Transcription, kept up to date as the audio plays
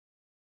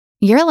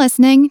You're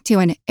listening to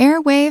an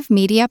Airwave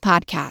Media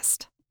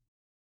Podcast.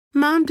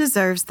 Mom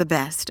deserves the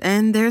best,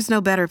 and there's no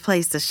better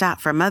place to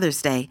shop for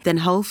Mother's Day than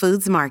Whole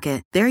Foods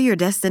Market. They're your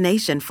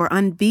destination for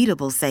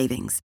unbeatable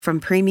savings, from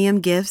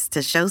premium gifts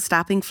to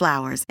show-stopping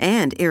flowers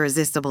and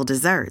irresistible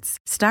desserts.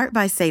 Start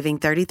by saving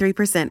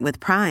 33% with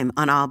Prime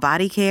on all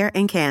body care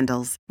and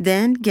candles.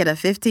 Then get a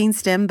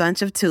 15-stem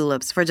bunch of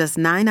tulips for just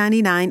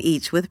 $9.99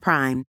 each with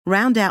Prime.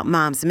 Round out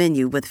Mom's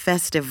menu with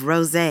festive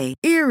rosé,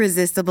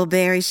 irresistible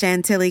berry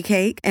chantilly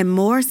cake, and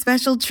more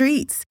special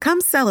treats.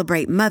 Come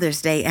celebrate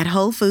Mother's Day at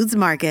Whole Foods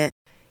Market.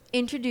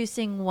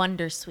 Introducing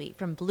Wondersuite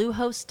from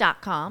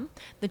Bluehost.com,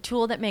 the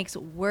tool that makes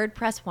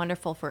WordPress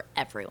wonderful for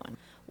everyone.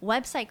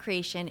 Website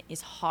creation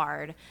is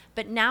hard,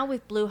 but now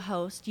with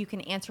Bluehost, you can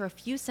answer a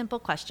few simple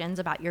questions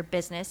about your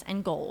business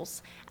and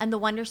goals, and the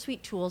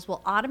Wondersuite tools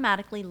will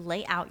automatically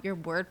lay out your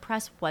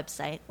WordPress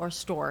website or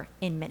store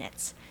in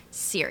minutes.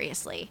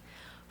 Seriously.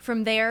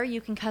 From there,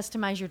 you can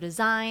customize your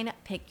design,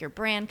 pick your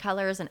brand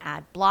colors, and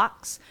add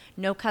blocks.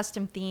 No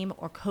custom theme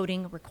or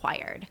coding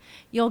required.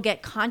 You'll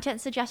get content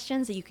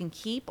suggestions that you can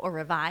keep or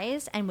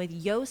revise, and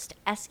with Yoast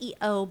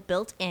SEO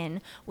built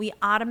in, we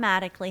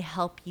automatically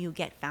help you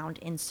get found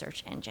in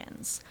search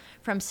engines.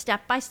 From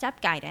step-by-step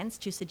guidance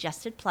to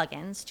suggested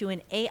plugins to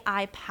an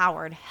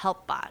AI-powered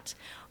help bot,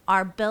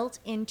 our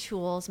built-in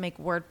tools make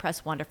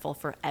WordPress wonderful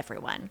for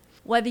everyone.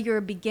 Whether you're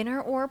a beginner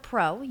or a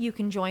pro, you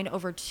can join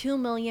over 2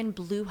 million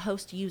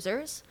Bluehost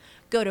users.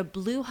 Go to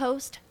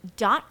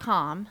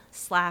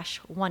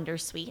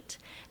bluehost.com/wondersuite.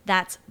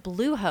 That's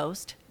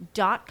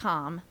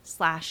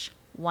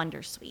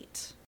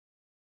bluehost.com/wondersuite.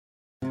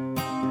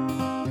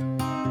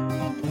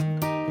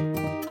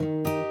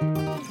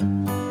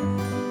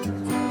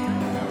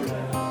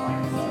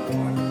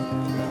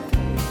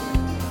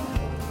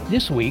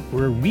 This week,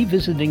 we're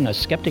revisiting a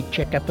Skeptic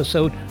Check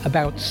episode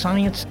about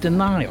science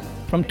denial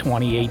from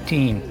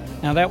 2018.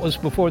 Now, that was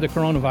before the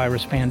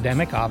coronavirus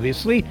pandemic,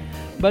 obviously,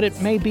 but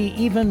it may be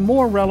even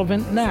more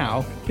relevant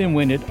now than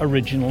when it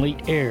originally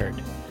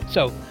aired.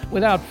 So,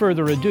 without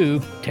further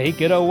ado, take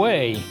it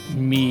away,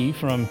 me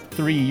from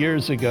 3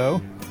 years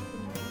ago.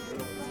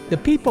 The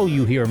people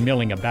you hear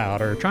milling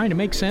about are trying to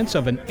make sense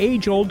of an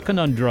age-old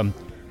conundrum: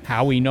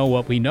 how we know,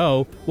 what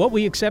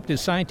we accept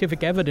as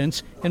scientific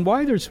evidence, and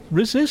why there's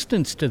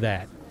resistance to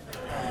that.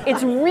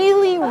 It's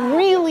really,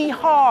 really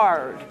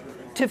hard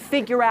to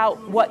figure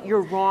out what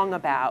you're wrong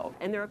about.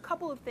 And there are a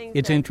couple of things.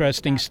 It's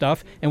interesting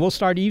stuff, and we'll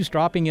start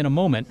eavesdropping in a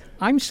moment.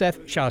 I'm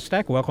Seth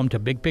Shostak. Welcome to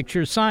Big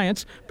Picture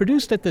Science,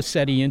 produced at the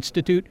SETI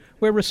Institute,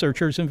 where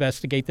researchers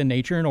investigate the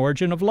nature and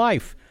origin of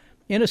life.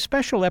 In a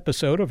special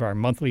episode of our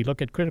monthly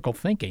look at critical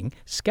thinking,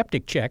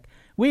 Skeptic Check,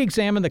 we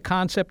examine the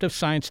concept of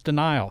science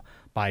denial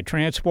by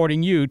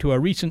transporting you to a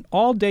recent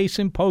all-day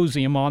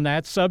symposium on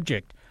that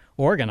subject,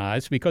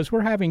 organized because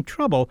we're having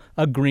trouble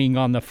agreeing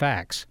on the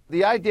facts.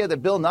 The idea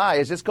that Bill Nye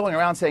is just going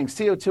around saying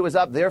CO2 is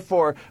up,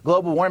 therefore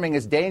global warming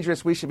is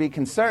dangerous, we should be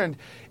concerned,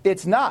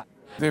 it's not.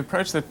 The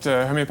approach that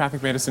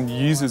homeopathic medicine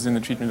uses in the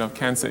treatment of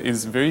cancer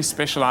is very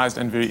specialized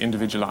and very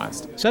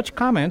individualized. Such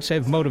comments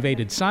have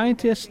motivated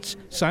scientists,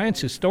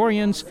 science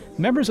historians,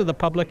 members of the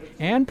public,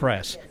 and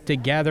press to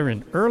gather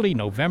in early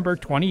November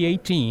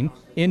 2018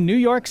 in New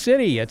York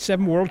City at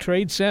 7 World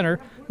Trade Center,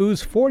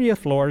 whose 40th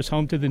floor is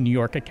home to the New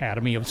York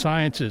Academy of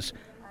Sciences.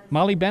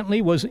 Molly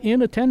Bentley was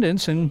in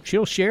attendance, and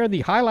she'll share the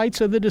highlights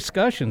of the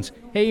discussions.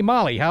 Hey,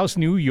 Molly, how's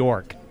New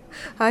York?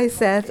 Hi,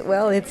 Seth.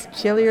 Well, it's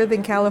chillier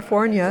than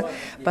California,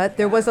 but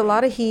there was a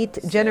lot of heat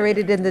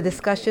generated in the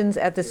discussions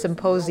at the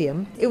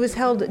symposium. It was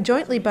held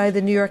jointly by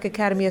the New York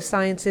Academy of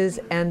Sciences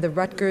and the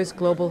Rutgers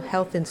Global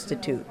Health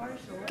Institute.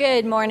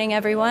 Good morning,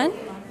 everyone.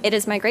 It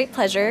is my great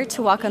pleasure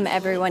to welcome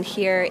everyone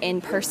here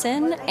in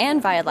person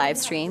and via live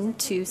stream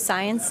to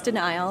Science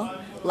Denial,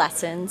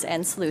 Lessons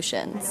and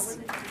Solutions.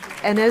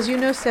 And as you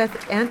know,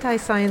 Seth,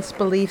 anti-science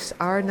beliefs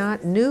are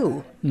not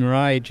new.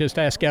 Right. Just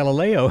ask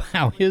Galileo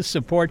how his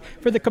support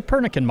for the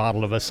Copernican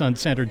model of a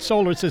sun-centered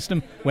solar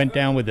system went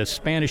down with the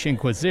Spanish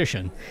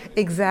Inquisition.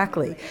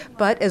 Exactly.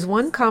 But as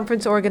one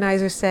conference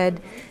organizer said,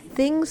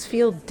 things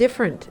feel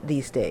different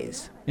these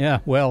days. Yeah,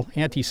 well,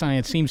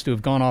 anti-science seems to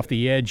have gone off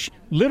the edge,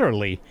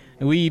 literally.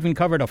 We even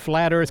covered a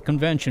flat Earth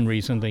convention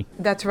recently.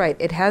 That's right.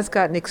 It has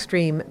gotten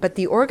extreme, but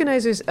the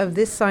organizers of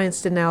this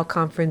science denial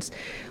conference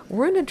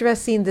weren't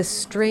addressing the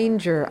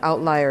stranger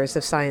outliers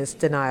of science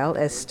denial,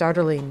 as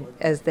startling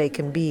as they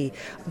can be,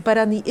 but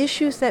on the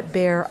issues that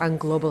bear on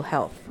global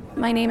health.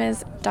 My name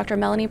is Dr.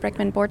 Melanie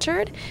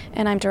Brickman-Borchard,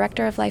 and I'm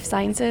Director of Life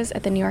Sciences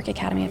at the New York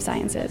Academy of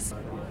Sciences.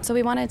 So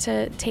we wanted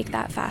to take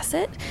that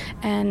facet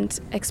and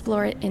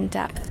explore it in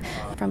depth,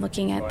 from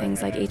looking at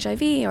things like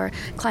HIV or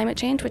climate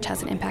change, which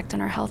has an impact on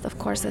our health, of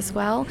course, as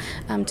well,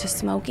 to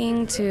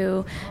smoking,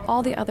 to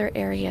all the other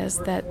areas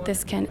that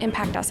this can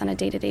impact us on a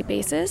day-to-day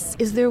basis.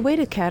 Is there a way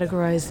to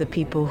categorize the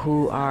people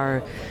who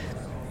are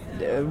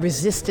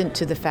resistant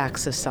to the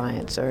facts of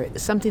science, or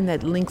something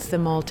that links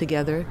them all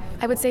together?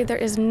 I would say there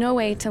is no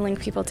way to link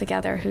people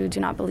together who do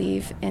not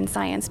believe in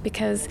science,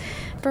 because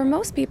for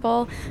most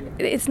people,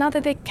 it's not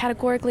that they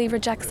categorically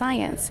reject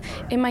science.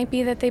 It might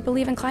be that they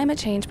believe in climate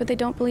change, but they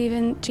don't believe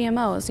in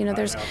GMOs.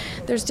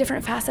 There's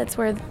different facets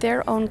where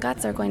their own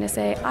guts are going to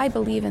say, I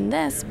believe in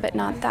this, but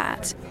not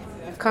that.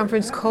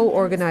 Conference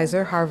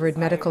co-organizer, Harvard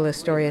medical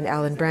historian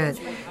Alan Brandt,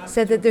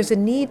 said that there's a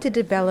need to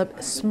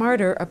develop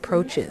smarter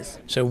approaches.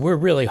 So we're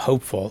really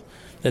hopeful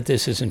that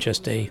this isn't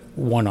just a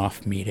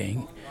one-off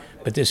meeting,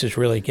 but this is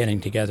really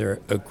getting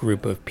together a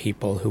group of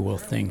people who will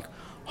think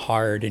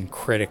hard and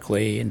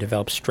critically and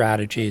develop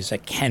strategies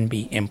that can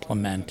be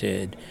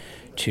implemented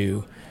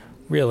to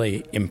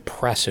really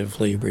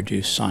impressively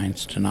reduce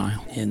science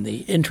denial in the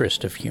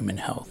interest of human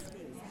health.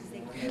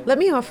 Let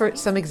me offer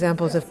some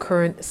examples of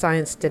current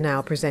science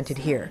denial presented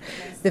here.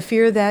 The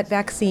fear that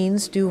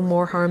vaccines do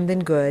more harm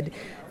than good.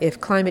 If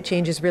climate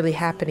change is really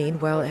happening,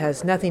 well, it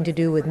has nothing to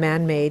do with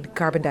man-made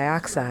carbon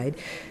dioxide.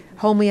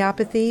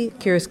 Homeopathy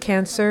cures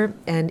cancer,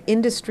 and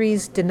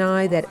industries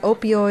deny that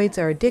opioids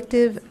are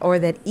addictive or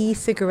that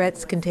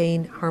e-cigarettes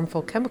contain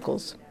harmful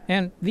chemicals.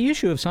 And the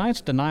issue of science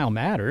denial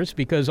matters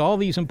because all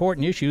these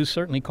important issues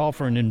certainly call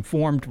for an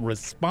informed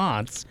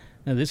response.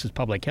 Now, this is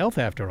public health,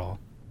 after all.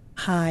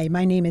 Hi,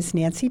 my name is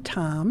Nancy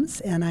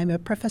Toms, and I'm a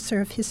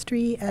professor of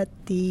history at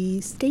the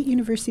State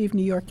University of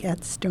New York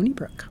at Stony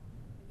Brook.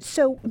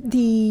 So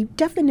the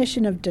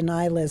definition of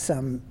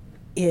denialism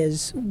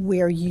is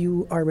where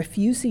you are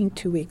refusing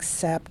to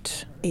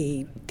accept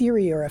a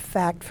theory or a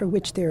fact for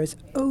which there is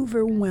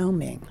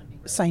overwhelming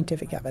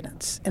scientific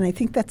evidence. And I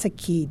think that's a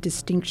key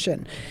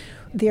distinction.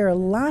 There are a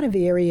lot of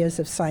areas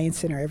of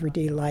science in our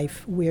everyday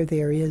life where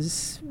there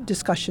is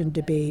discussion,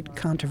 debate,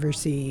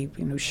 controversy.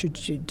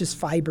 Does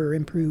fiber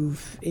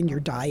improve in your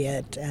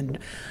diet? And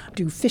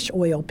do fish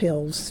oil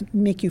pills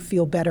make you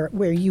feel better?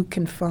 Where you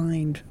can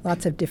find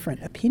lots of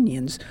different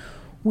opinions.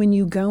 When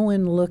you go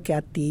and look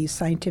at the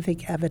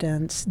scientific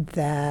evidence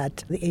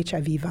that the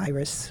HIV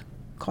virus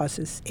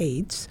causes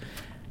AIDS,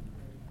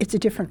 it's a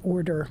different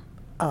order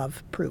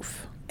of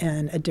proof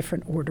and a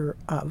different order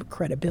of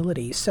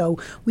credibility. So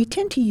we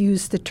tend to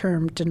use the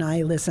term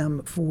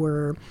denialism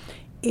for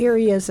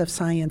areas of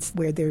science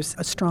where there's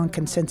a strong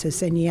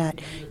consensus, and yet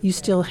you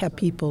still have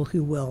people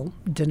who will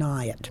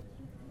deny it.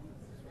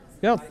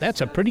 Well,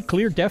 that's a pretty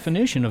clear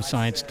definition of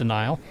science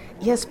denial.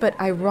 Yes, but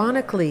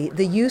ironically,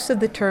 the use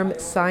of the term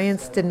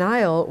science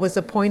denial was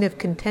a point of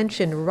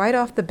contention right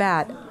off the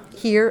bat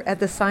here at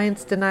the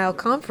Science Denial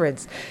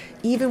Conference,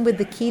 even with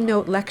the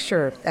keynote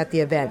lecturer at the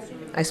event.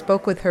 I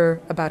spoke with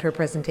her about her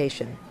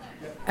presentation.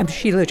 I'm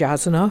Sheila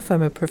Jasanoff.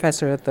 I'm a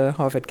professor at the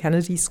Harvard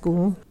Kennedy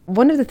School.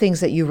 One of the things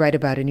that you write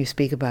about and you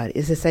speak about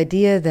is this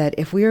idea that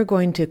if we are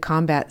going to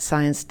combat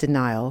science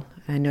denial,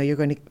 I know you're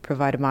going to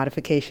provide a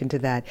modification to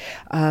that,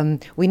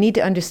 we need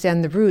to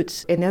understand the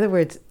roots. In other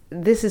words,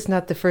 this is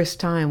not the first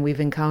time we've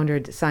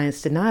encountered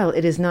science denial.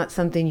 It is not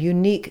something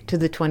unique to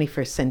the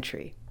 21st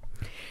century.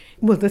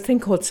 Well, the thing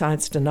called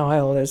science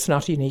denial is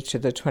not unique to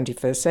the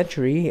 21st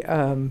century.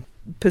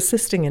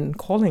 Persisting in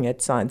calling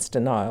it science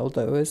denial,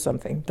 though, is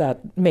something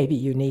that may be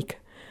unique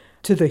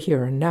to the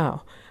here and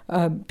now.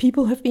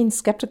 People have been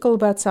skeptical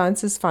about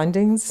science's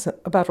findings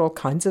about all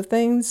kinds of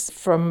things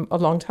from a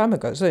long time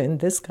ago. So in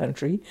this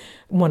country,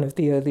 one of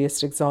the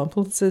earliest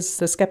examples is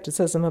the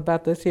skepticism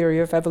about the theory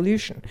of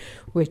evolution,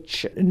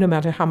 which no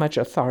matter how much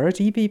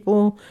authority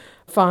people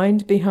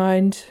find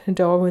behind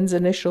Darwin's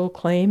initial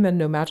claim, and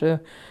no matter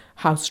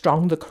how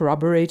strong the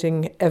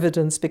corroborating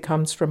evidence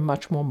becomes from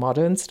much more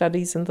modern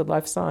studies in the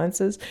life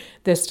sciences,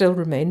 there still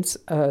remains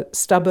a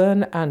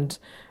stubborn and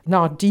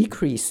not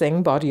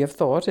decreasing body of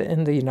thought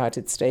in the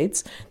United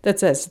States that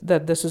says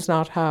that this is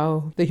not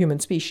how the human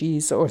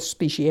species or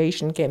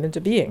speciation came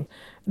into being.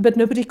 But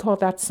nobody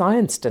called that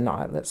science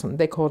denialism.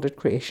 They called it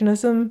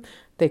creationism.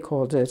 They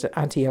called it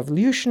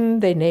anti-evolution.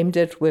 They named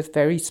it with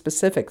very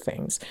specific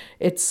things.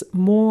 It's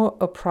more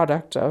a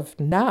product of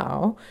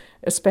now,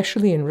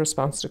 especially in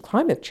response to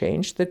climate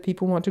change, that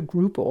people want to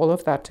group all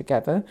of that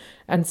together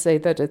and say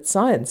that it's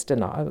science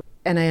denial.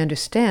 And I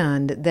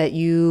understand that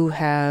you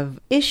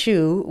have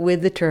issue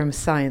with the term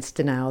science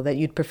denial, that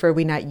you'd prefer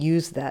we not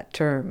use that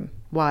term.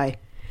 Why?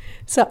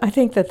 So I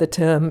think that the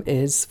term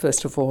is,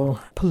 first of all,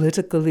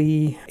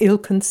 politically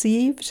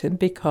ill-conceived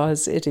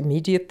because it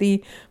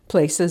immediately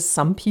places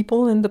some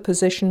people in the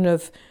position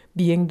of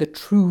being the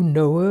true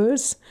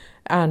knowers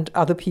and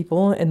other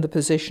people in the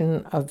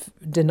position of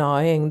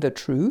denying the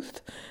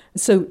truth.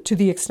 So to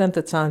the extent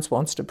that science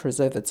wants to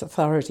preserve its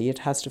authority, it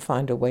has to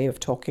find a way of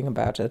talking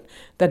about it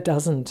that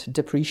doesn't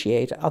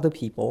depreciate other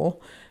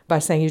people by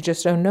saying you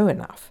just don't know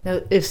enough.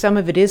 Now, if some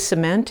of it is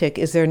semantic,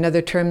 is there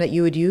another term that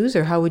you would use,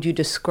 or how would you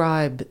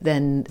describe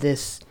then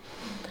this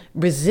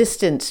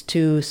resistance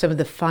to some of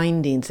the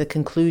findings, the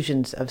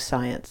conclusions of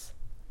science?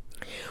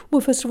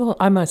 Well, first of all,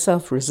 I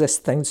myself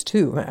resist things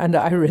too, and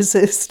I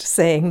resist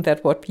saying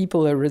that what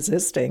people are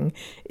resisting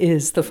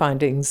is the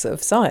findings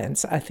of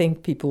science. I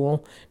think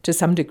people, to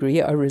some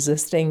degree, are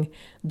resisting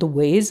the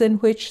ways in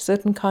which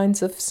certain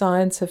kinds of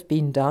science have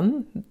been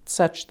done,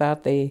 such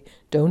that they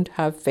don't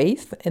have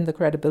faith in the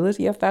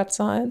credibility of that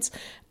science,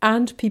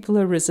 and people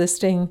are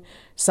resisting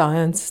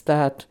science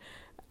that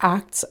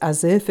acts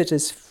as if it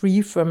is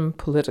free from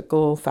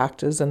political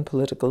factors and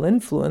political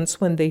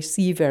influence when they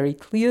see very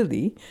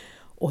clearly,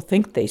 or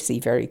think they see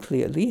very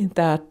clearly,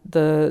 that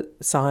the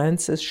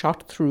science is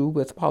shot through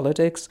with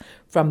politics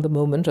from the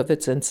moment of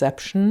its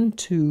inception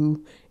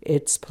to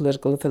its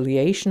political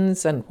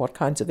affiliations and what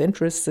kinds of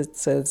interests it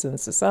serves in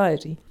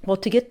society. Well,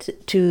 to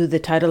get to the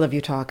title of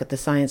your talk at the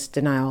Science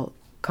Denial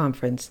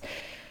Conference,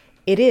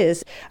 it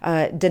is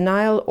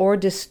denial or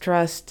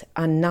distrust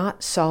on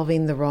not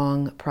solving the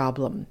wrong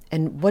problem.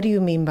 And what do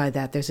you mean by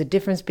that? There's a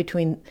difference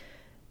between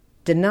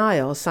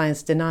denial,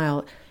 science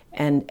denial,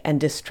 and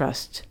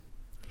distrust.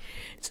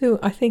 So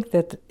I think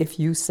that if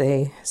you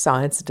say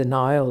science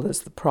denial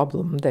is the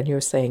problem, then you're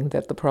saying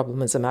that the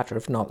problem is a matter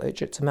of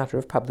knowledge. It's a matter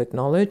of public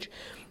knowledge.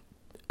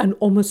 And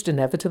almost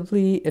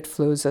inevitably, it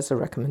flows as a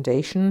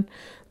recommendation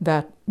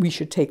that we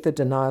should take the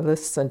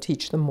denialists and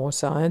teach them more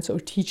science,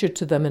 or teach it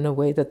to them in a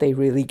way that they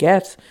really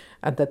get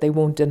and that they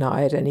won't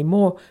deny it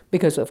anymore,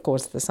 because, of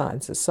course, the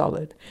science is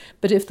solid.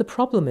 But if the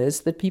problem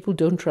is that people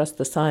don't trust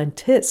the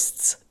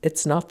scientists,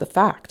 it's not the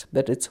fact,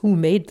 but it's who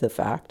made the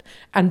fact,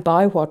 and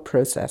by what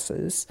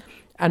processes,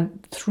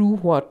 and through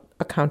what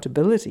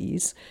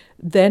accountabilities,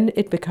 then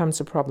it becomes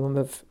a problem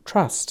of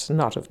trust,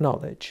 not of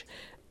knowledge.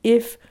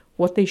 If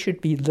what they should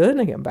be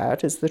learning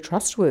about is the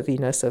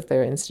trustworthiness of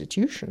their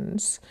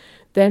institutions,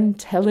 then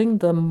telling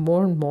them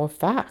more and more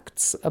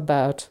facts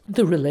about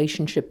the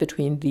relationship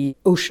between the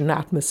ocean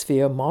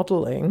atmosphere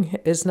modeling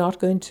is not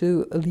going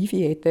to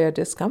alleviate their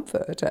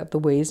discomfort at the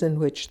ways in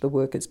which the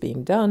work is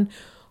being done.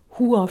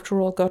 Who, after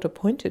all, got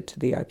appointed to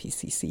the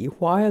IPCC?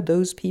 Why are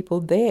those people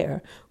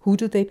there? Who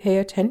do they pay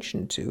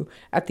attention to?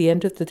 At the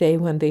end of the day,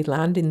 when they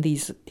land in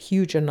these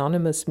huge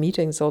anonymous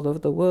meetings all over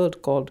the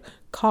world called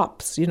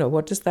COPs,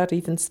 what does that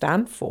even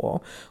stand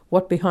for?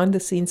 What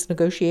behind-the-scenes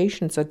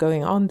negotiations are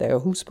going on there?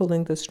 Who's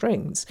pulling the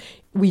strings?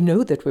 We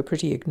know that we're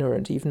pretty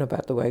ignorant even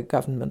about the way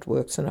government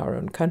works in our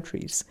own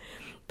countries.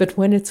 But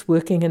when it's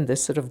working in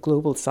this sort of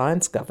global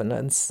science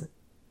governance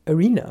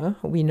arena,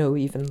 we know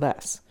even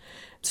less.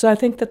 So I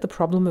think that the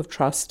problem of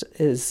trust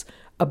is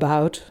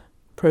about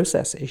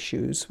process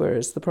issues,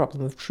 whereas the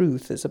problem of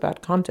truth is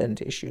about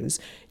content issues.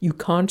 You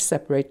can't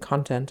separate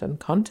content and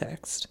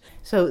context.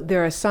 So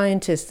there are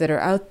scientists that are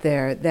out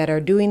there that are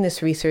doing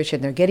this research,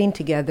 and they're getting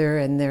together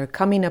and they're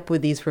coming up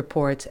with these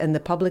reports, and the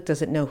public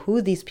doesn't know who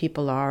these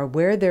people are,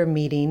 where they're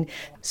meeting.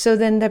 So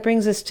then that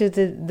brings us to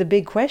the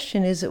big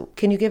question is,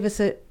 can you give us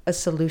a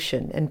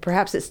solution? And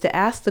perhaps it's to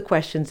ask the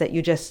questions that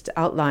you just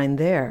outlined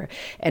there.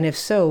 And if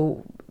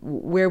so,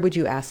 where would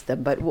you ask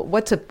them? But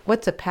what's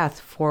a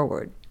path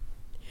forward?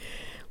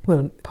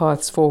 Well,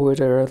 paths forward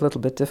are a little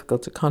bit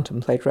difficult to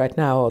contemplate right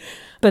now.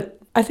 But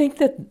I think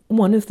that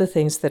one of the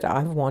things that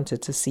I've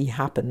wanted to see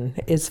happen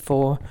is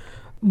for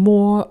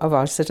more of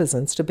our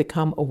citizens to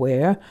become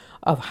aware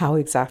of how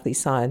exactly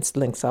science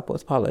links up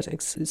with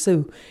politics.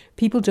 So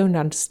people don't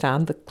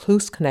understand the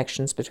close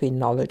connections between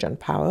knowledge and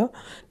power.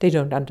 They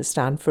don't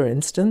understand, for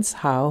instance,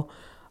 how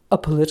a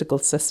political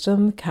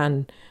system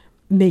can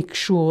make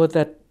sure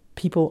that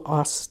people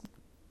ask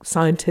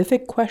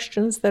scientific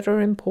questions that are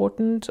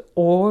important,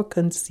 or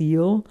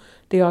conceal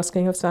the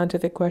asking of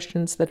scientific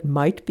questions that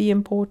might be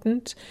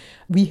important.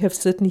 We have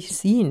certainly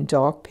seen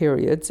dark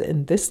periods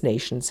in this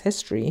nation's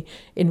history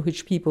in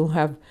which people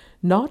have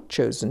not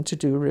chosen to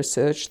do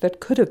research that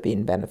could have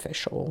been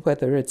beneficial,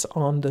 whether it's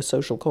on the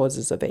social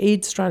causes of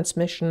AIDS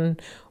transmission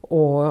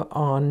or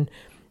on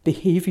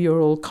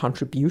behavioral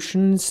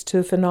contributions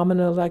to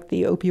phenomena like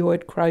the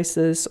opioid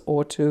crisis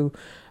or to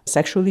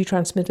sexually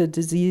transmitted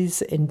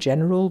disease in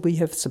general. We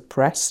have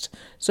suppressed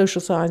social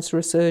science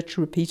research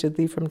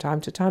repeatedly from time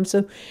to time.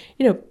 So,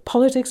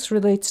 politics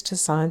relates to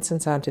science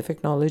and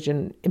scientific knowledge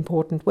in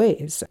important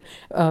ways.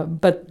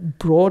 But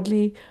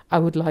broadly, I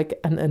would like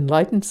an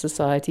enlightened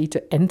society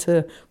to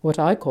enter what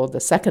I call the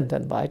second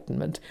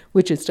enlightenment,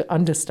 which is to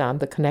understand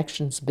the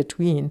connections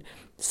between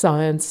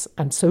science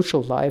and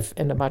social life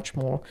in a much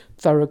more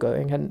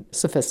thoroughgoing and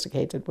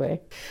sophisticated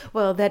way.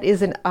 Well, that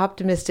is an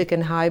optimistic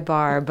and high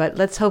bar, but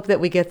let's hope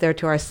that we get there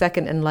to our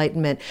second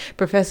enlightenment.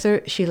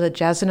 Professor Sheila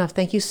Jasanoff,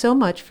 thank you so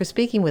much for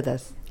speaking with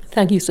us.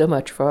 Thank you so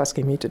much for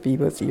asking me to be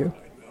with you.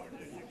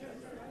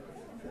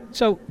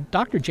 So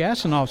Dr.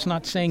 Jasanoff's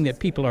not saying that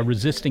people are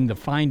resisting the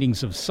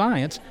findings of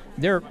science.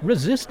 They're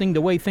resisting the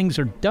way things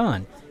are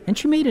done. And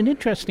she made an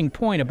interesting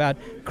point about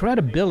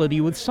credibility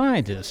with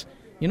scientists.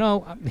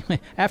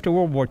 After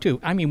World War II,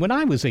 when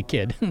I was a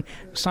kid,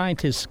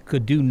 scientists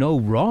could do no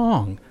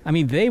wrong.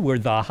 They were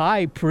the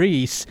high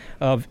priests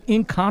of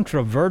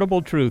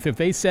incontrovertible truth. If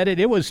they said it,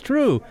 it was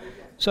true.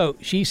 So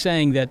she's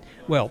saying that,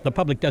 well, the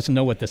public doesn't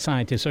know what the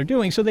scientists are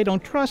doing, so they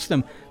don't trust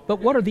them. But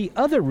what are the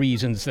other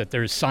reasons that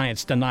there's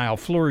science denial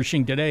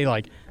flourishing today,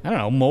 like, I don't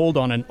know, mold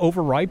on an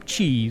overripe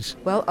cheese?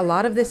 Well, a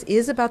lot of this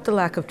is about the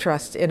lack of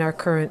trust in our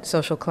current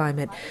social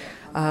climate.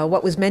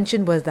 What was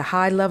mentioned was the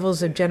high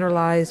levels of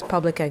generalized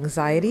public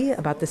anxiety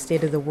about the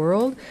state of the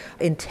world,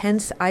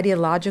 intense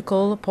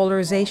ideological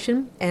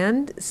polarization,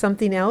 and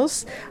something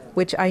else,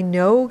 which I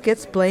know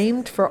gets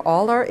blamed for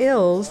all our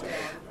ills,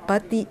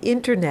 but the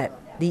internet.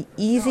 The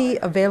easy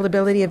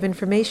availability of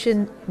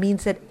information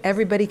means that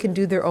everybody can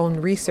do their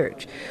own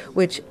research,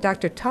 which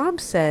Dr.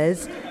 Toms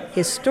says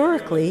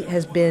historically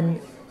has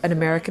been an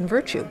American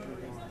virtue.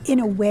 In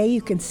a way,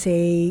 you can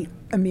say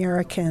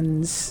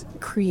Americans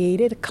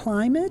created a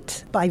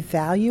climate by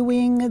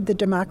valuing the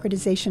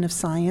democratization of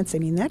science. I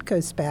mean, that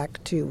goes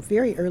back to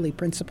very early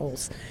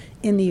principles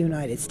in the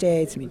United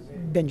States. I mean,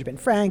 Benjamin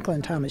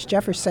Franklin, Thomas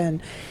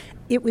Jefferson.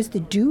 It was the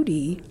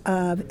duty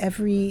of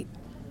every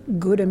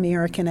good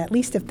American, at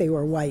least if they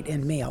were white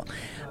and male,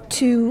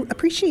 to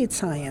appreciate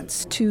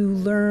science, to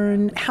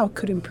learn how it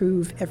could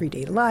improve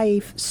everyday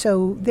life.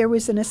 So there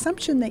was an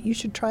assumption that you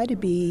should try to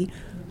be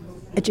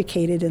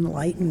educated,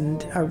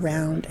 enlightened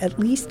around at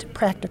least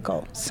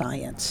practical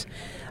science.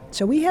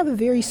 So we have a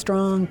very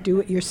strong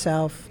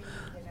do-it-yourself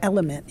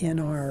element in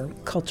our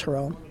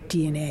cultural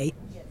DNA.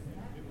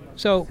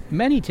 So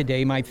many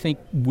today might think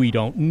we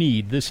don't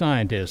need the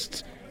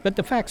scientists. But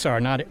the facts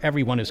are not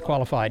everyone is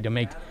qualified to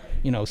make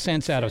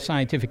sense out of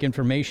scientific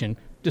information,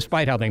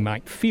 despite how they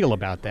might feel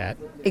about that.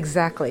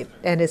 Exactly.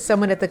 And as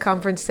someone at the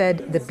conference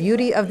said, the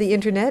beauty of the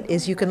internet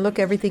is you can look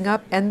everything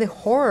up, and the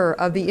horror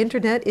of the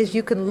internet is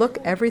you can look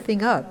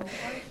everything up.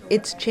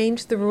 It's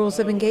changed the rules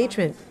of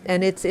engagement,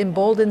 and it's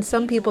emboldened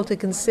some people to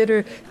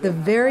consider the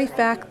very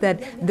fact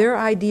that their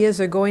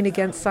ideas are going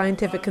against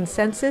scientific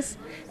consensus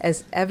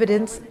as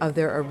evidence of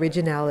their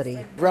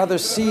originality. Rather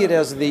see it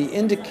as the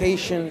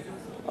indication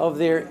of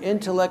their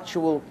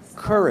intellectual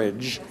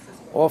courage,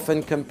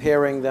 often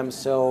comparing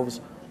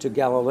themselves to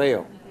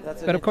Galileo.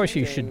 But of course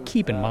you should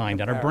keep in mind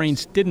that our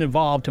brains didn't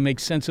evolve to make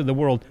sense of the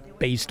world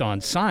based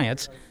on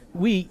science.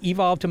 We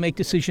evolved to make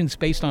decisions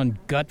based on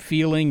gut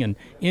feeling and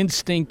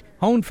instinct,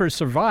 honed for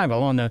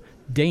survival on the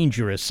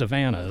dangerous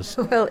savannas.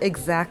 Well,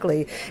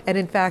 exactly. And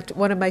in fact,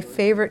 one of my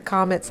favorite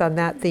comments on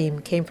that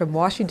theme came from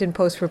Washington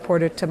Post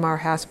reporter Tamar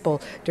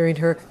Haspel during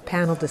her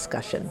panel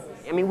discussion.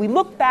 I mean, we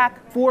look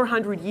back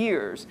 400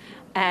 years,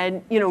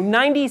 and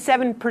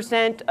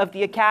 97% of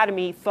the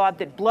Academy thought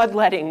that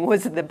bloodletting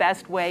was the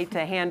best way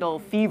to handle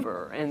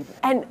fever.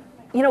 And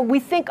we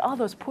think, oh,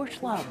 those poor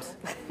schlubs.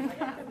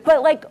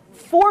 But like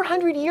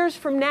 400 years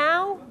from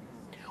now,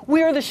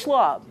 we're the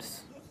schlubs.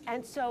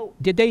 And so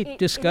did they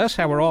discuss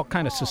how we're all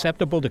kind of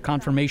susceptible to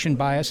confirmation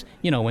bias?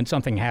 When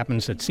something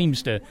happens that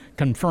seems to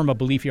confirm a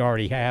belief you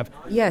already have?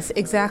 Yes,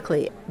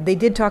 exactly. They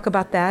did talk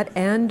about that.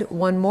 And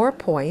one more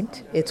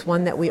point, it's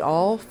one that we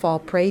all fall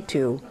prey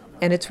to,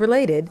 and it's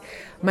related.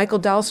 Michael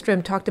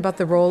Dahlstrom talked about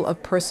the role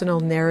of personal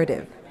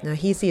narrative. Now,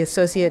 he's the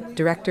associate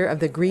director of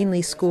the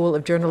Greenlee School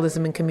of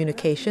Journalism and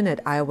Communication at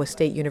Iowa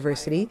State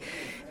University.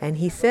 And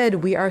he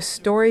said we are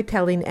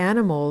storytelling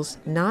animals,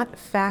 not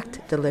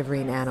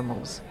fact-delivering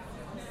animals.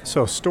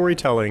 So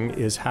storytelling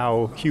is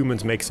how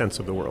humans make sense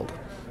of the world.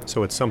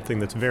 So it's something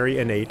that's very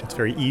innate. It's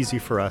very easy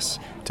for us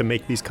to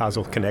make these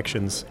causal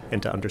connections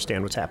and to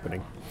understand what's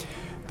happening.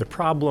 The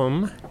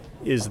problem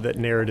is that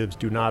narratives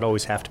do not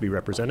always have to be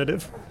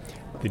representative.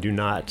 They do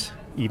not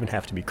even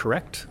have to be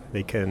correct.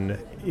 They can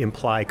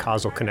imply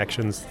causal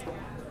connections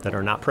that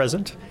are not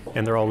present,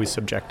 and they're always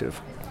subjective.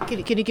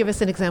 Can you give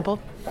us an example?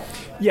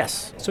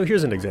 Yes. So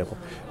here's an example.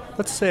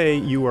 Let's say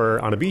you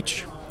are on a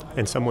beach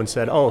and someone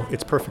said, oh,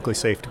 it's perfectly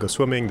safe to go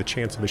swimming. The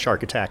chance of a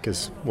shark attack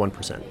is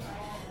 1%.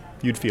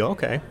 You'd feel,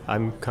 okay,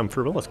 I'm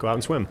comfortable. Let's go out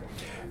and swim.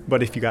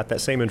 But if you got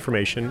that same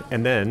information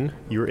and then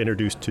you were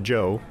introduced to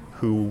Joe,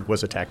 who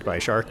was attacked by a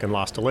shark and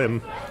lost a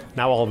limb,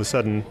 now all of a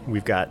sudden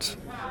we've got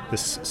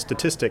this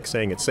statistic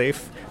saying it's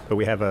safe, but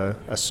we have a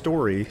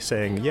story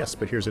saying, yes,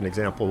 but here's an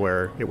example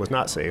where it was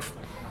not safe.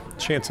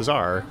 Chances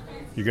are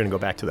you're going to go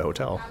back to the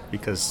hotel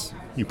because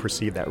you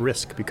perceive that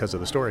risk because of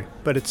the story.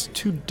 But it's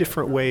two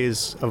different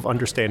ways of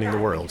understanding the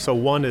world. So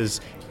one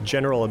is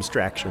general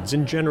abstractions.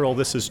 In general,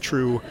 this is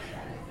true,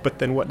 but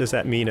then what does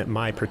that mean at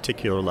my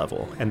particular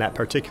level? And that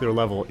particular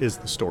level is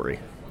the story.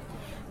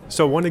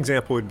 So one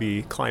example would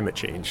be climate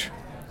change.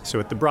 So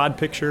at the broad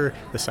picture,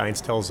 the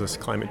science tells us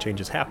climate change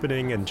is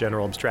happening and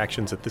general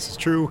abstractions that this is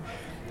true.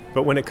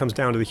 But when it comes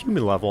down to the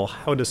human level,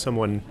 how does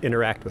someone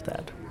interact with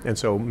that? And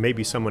so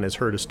maybe someone has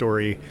heard a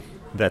story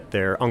that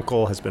their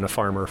uncle has been a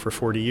farmer for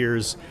 40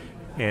 years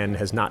and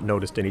has not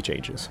noticed any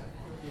changes.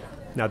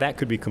 Now that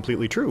could be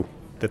completely true,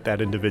 that that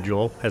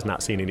individual has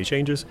not seen any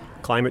changes.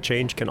 Climate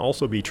change can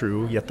also be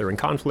true, yet they're in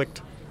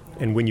conflict.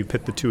 And when you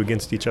pit the two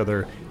against each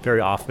other, very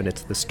often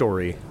it's the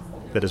story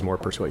that is more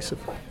persuasive.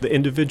 The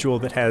individual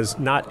that has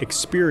not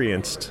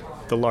experienced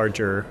the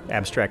larger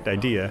abstract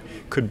idea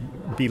could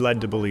be led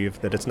to believe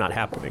that it's not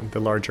happening. The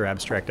larger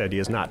abstract idea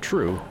is not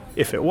true.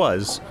 If it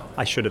was,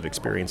 I should have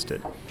experienced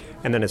it.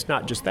 And then it's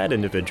not just that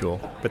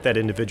individual, but that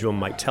individual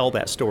might tell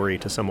that story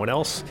to someone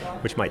else,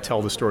 which might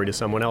tell the story to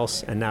someone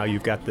else, and now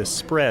you've got this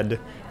spread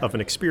of an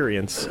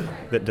experience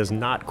that does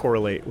not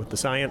correlate with the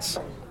science,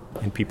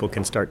 and people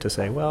can start to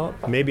say, well,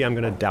 maybe I'm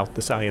going to doubt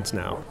the science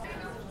now.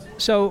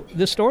 So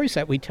the stories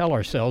that we tell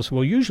ourselves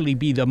will usually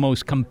be the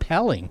most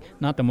compelling,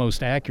 not the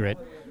most accurate.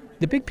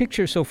 The big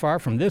picture so far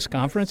from this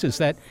conference is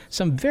that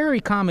some very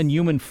common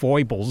human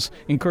foibles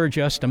encourage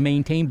us to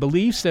maintain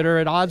beliefs that are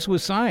at odds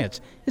with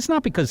science. It's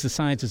not because the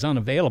science is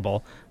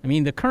unavailable. I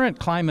mean, the current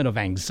climate of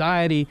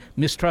anxiety,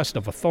 mistrust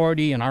of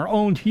authority, and our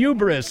own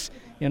hubris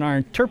in our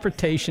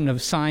interpretation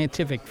of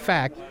scientific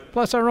fact,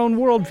 plus our own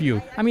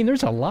worldview. I mean,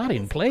 there's a lot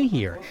in play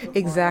here.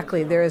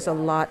 Exactly. There is a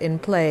lot in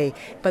play,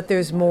 but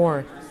there's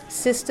more.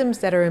 Systems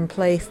that are in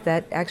place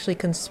that actually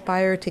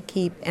conspire to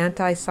keep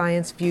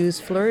anti-science views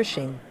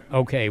flourishing.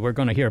 Okay, we're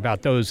going to hear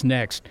about those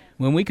next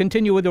when we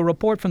continue with a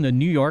report from the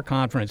New York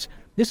conference.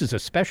 This is a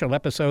special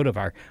episode of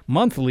our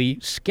monthly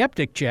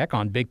Skeptic Check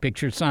on Big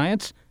Picture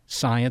Science,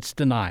 Science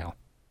Denial.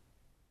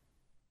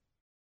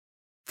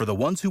 For the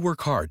ones who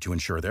work hard to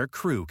ensure their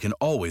crew can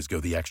always go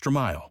the extra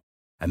mile,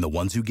 and the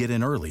ones who get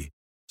in early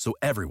so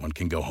everyone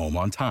can go home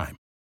on time,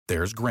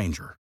 there's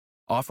Grainger,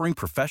 offering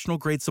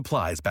professional-grade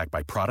supplies backed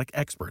by product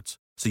experts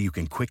so you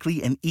can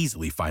quickly and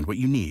easily find what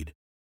you need.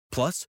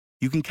 Plus,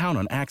 you can count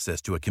on access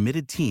to a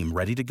committed team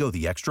ready to go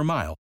the extra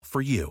mile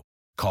for you.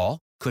 Call,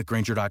 click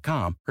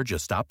Grainger.com, or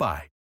just stop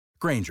by.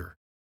 Grainger,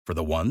 for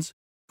the ones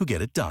who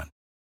get it done.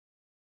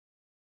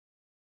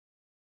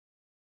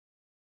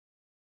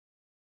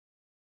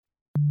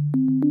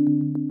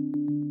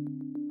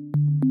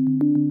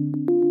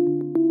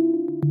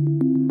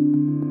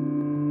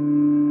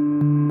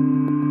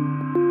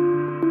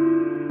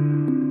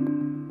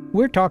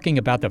 We're talking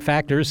about the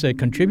factors that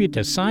contribute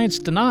to science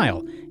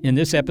denial in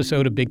this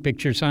episode of Big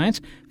Picture Science,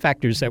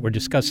 factors that were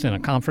discussed in a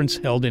conference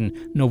held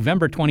in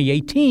November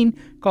 2018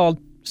 called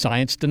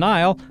Science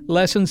Denial,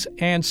 Lessons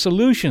and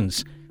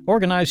Solutions,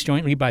 organized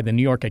jointly by the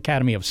New York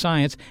Academy of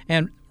Science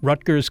and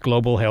Rutgers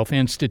Global Health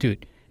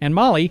Institute. And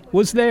Molly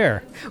was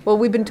there. Well,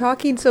 we've been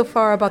talking so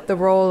far about the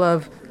role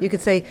of, you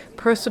could say,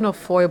 personal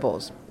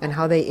foibles and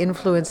how they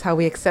influence how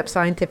we accept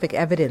scientific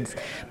evidence.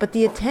 But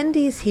the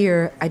attendees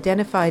here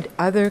identified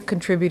other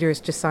contributors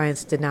to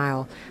science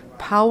denial,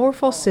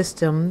 powerful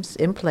systems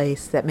in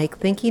place that make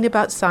thinking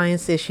about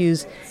science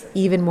issues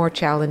even more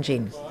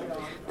challenging.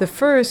 The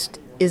first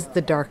is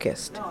the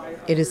darkest.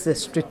 It is the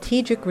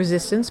strategic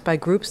resistance by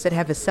groups that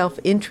have a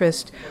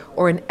self-interest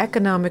or an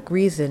economic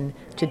reason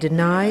to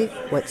deny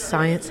what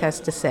science has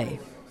to say.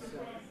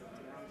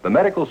 The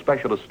medical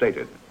specialist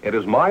stated, "It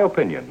is my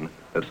opinion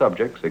that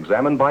subjects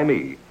examined by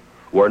me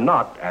were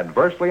not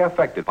adversely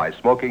affected by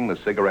smoking the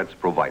cigarettes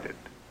provided."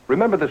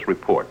 Remember this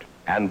report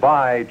and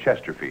buy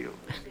Chesterfield.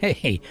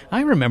 Hey,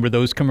 I remember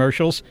those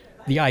commercials.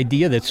 The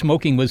idea that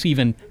smoking was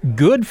even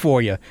good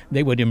for you.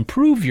 They would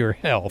improve your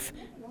health.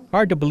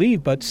 Hard to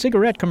believe, but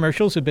cigarette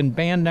commercials have been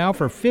banned now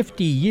for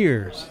 50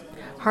 years.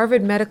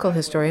 Harvard medical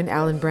historian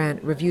Alan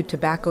Brandt reviewed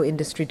tobacco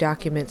industry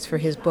documents for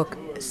his book,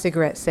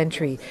 Cigarette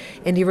Century,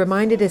 and he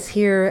reminded us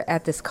here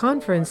at this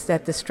conference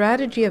that the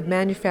strategy of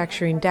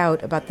manufacturing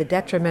doubt about the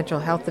detrimental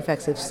health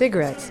effects of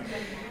cigarettes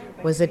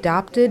was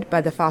adopted by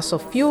the fossil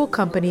fuel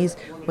companies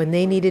when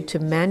they needed to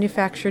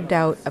manufacture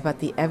doubt about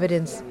the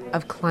evidence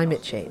of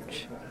climate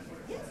change.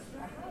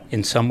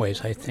 In some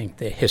ways, I think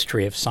the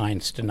history of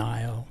science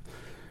denial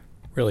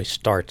really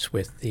starts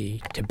with the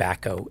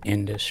tobacco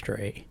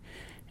industry.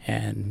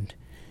 And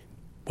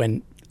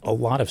when a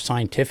lot of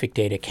scientific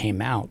data came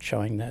out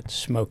showing that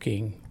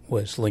smoking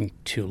was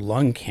linked to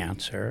lung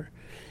cancer,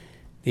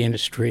 the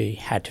industry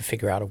had to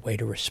figure out a way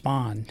to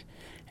respond.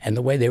 And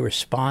the way they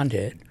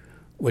responded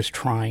was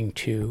trying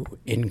to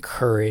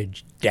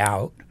encourage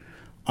doubt,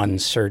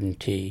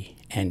 uncertainty,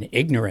 and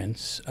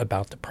ignorance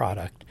about the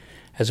product,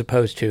 as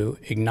opposed to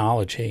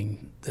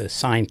acknowledging the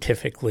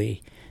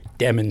scientifically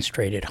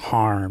demonstrated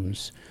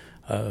harms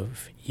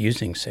of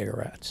using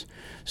cigarettes.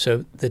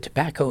 So the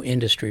tobacco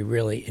industry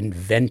really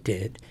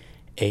invented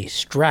a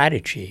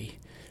strategy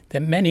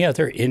that many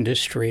other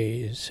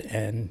industries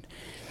and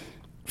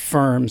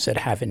firms that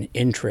have an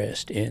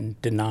interest in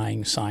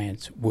denying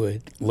science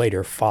would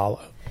later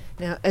follow.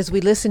 Now, as we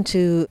listen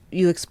to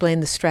you explain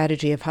the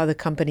strategy of how the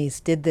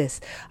companies did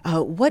this,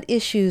 what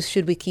issues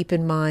should we keep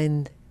in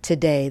mind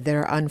today that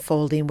are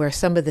unfolding where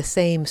some of the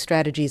same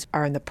strategies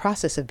are in the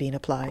process of being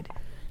applied?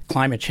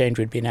 Climate change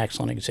would be an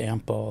excellent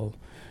example.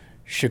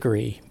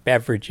 Sugary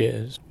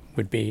beverages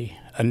would be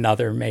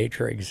another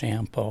major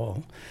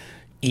example.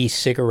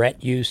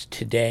 E-cigarette use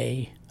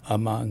today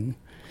among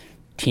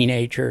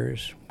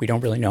teenagers, we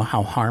don't really know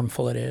how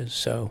harmful it is,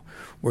 so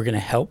we're going to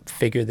help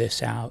figure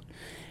this out.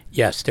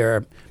 Yes, there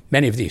are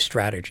many of these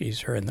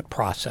strategies are in the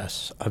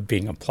process of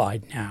being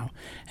applied now.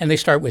 And they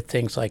start with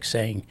things like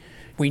saying,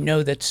 we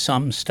know that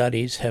some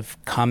studies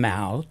have come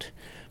out,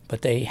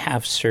 but they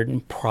have certain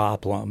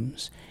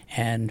problems.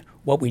 And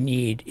what we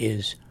need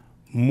is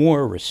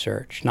more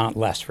research, not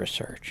less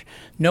research.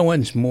 No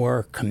one's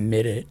more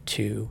committed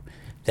to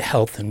the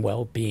health and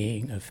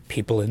well-being of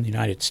people in the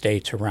United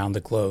States around the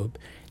globe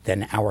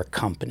than our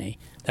company.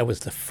 That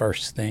was the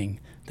first thing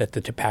that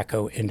the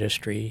tobacco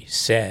industry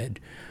said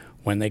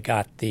when they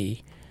got the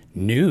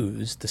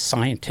news, the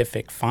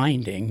scientific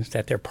findings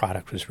that their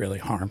product was really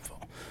harmful.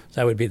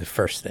 So that would be the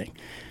first thing.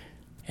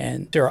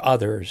 And there are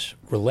others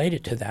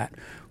related to that,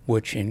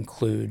 which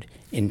include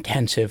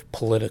intensive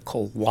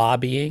political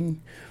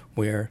lobbying,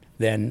 where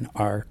then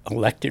our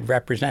elected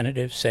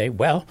representatives say,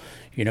 well,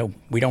 we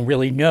don't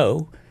really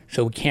know,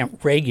 so we can't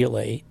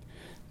regulate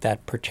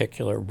that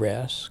particular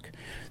risk.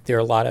 There are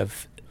a lot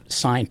of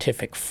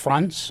scientific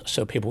fronts,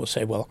 so people will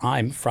say, well,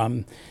 I'm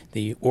from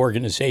the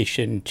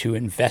organization to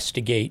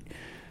investigate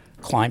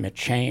climate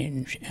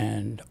change,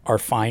 and our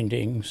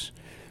findings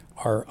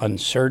are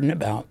uncertain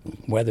about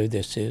whether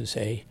this is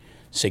a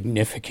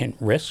significant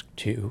risk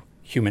to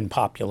human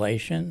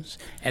populations.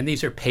 And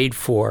these are paid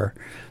for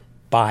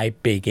by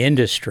big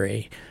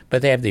industry,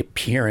 but they have the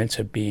appearance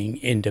of being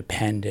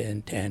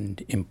independent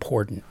and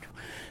important.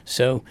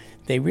 So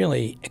they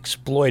really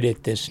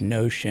exploited this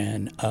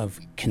notion of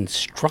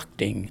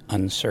constructing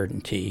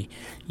uncertainty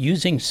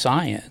using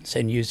science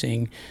and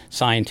using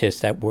scientists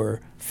that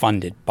were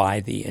funded by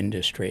the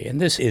industry. And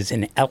this is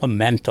an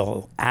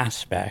elemental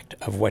aspect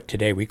of what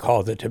today we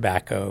call the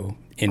tobacco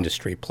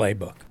industry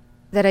playbook.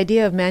 That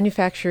idea of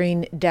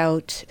manufacturing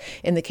doubt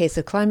in the case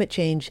of climate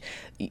change,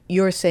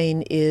 you're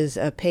saying is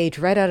a page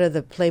right out of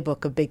the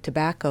playbook of big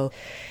tobacco.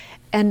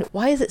 And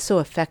why is it so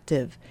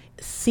effective,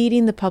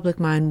 seeding the public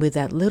mind with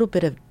that little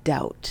bit of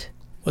doubt?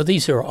 Well,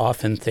 these are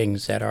often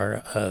things that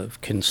are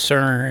of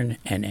concern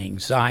and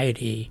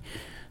anxiety.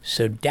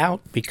 So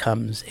doubt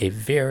becomes a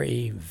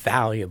very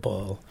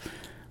valuable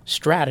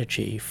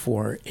strategy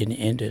for an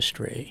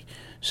industry.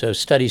 So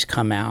studies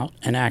come out,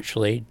 and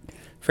actually,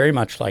 very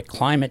much like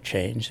climate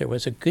change, there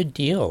was a good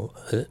deal,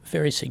 a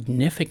very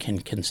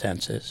significant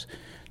consensus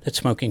that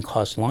smoking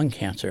caused lung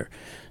cancer.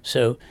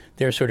 So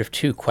there are sort of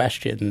two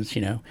questions,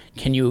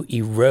 can you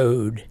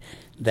erode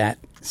that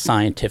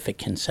scientific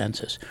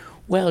consensus?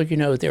 Well,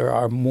 there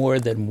are more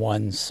than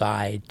one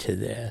side to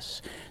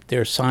this.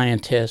 There are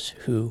scientists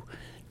who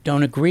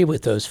don't agree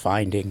with those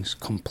findings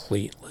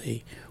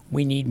completely.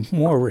 We need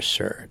more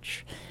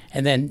research.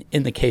 And then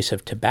in the case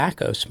of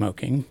tobacco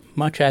smoking,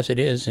 much as it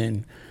is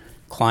in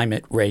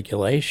climate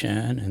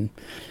regulation and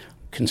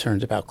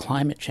concerns about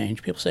climate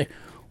change, people say,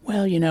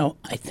 well,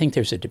 I think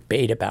there's a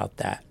debate about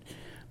that.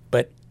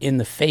 But in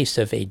the face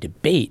of a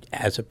debate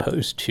as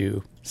opposed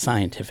to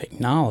scientific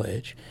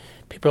knowledge,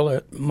 people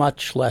are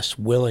much less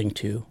willing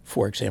to,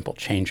 for example,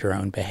 change their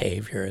own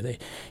behavior.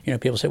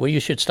 People say, well, you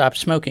should stop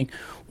smoking.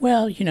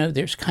 Well,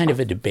 there's kind of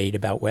a debate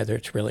about whether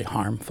it's really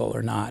harmful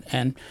or not.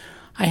 And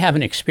I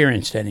haven't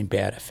experienced any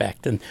bad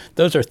effect. And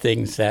those are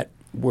things that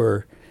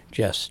were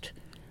just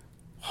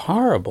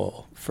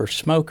horrible for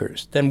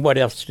smokers. Then what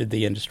else did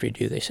the industry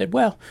do? They said,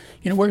 well,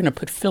 we're going to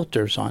put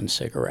filters on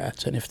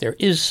cigarettes. And if there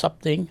is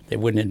something, they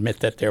wouldn't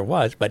admit that there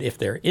was, but if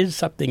there is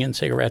something in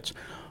cigarettes,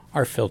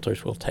 our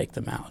filters will take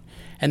them out.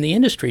 And the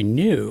industry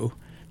knew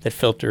that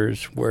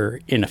filters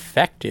were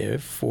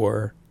ineffective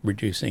for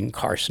reducing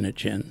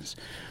carcinogens.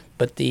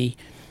 But the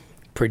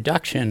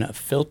production of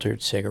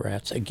filtered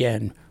cigarettes,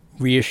 again,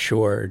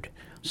 reassured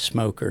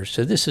smokers.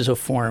 So this is a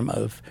form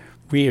of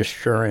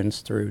reassurance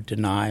through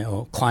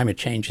denial. Climate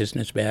change isn't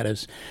as bad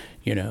as,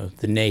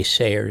 the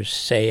naysayers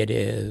say it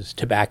is.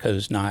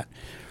 Tobacco's not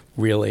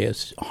really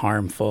as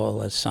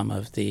harmful as some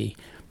of the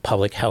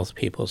public health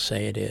people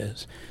say it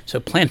is. So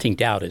planting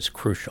doubt is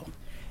crucial.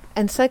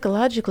 And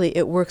psychologically,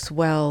 it works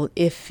well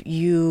if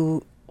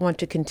you want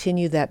to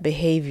continue that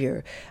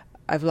behavior.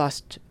 I've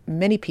lost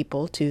many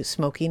people to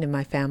smoking in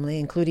my family,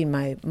 including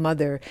my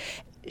mother.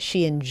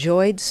 She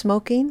enjoyed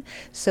smoking,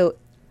 so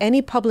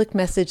any public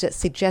message that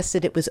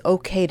suggested it was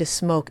okay to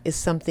smoke is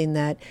something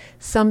that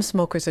some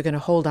smokers are going to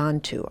hold on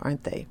to,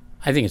 aren't they?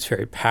 I think it's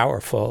very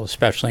powerful,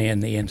 especially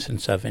in the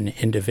instance of an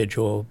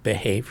individual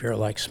behavior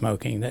like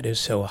smoking that is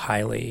so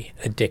highly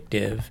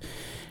addictive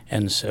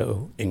and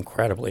so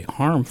incredibly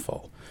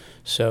harmful.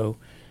 So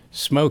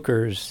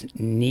smokers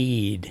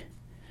need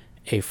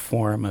a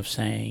form of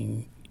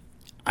saying,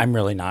 I'm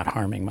really not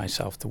harming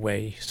myself the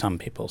way some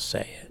people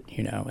say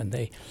it, and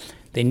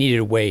they needed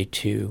a way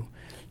to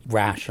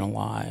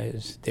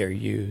rationalize their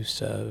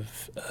use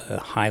of a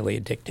highly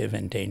addictive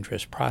and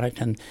dangerous product,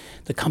 and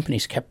the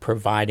companies kept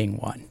providing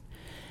one.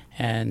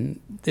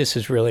 And this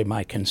is really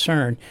my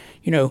concern.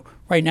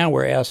 Right now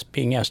we're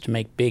being asked to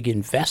make big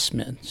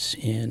investments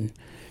in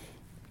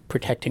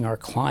protecting our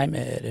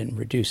climate and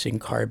reducing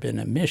carbon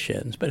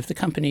emissions. But if the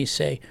companies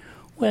say,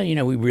 well,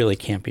 we really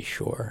can't be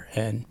sure,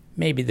 and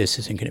maybe this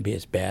isn't going to be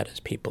as bad as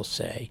people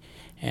say,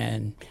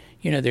 and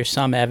there's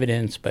some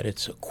evidence, but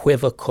it's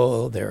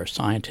equivocal, there are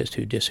scientists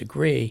who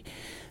disagree,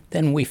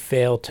 then we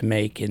fail to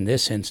make, in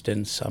this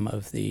instance, some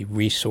of the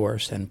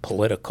resource and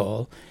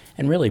political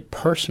and really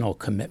personal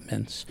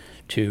commitments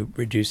to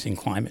reducing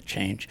climate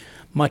change,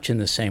 much in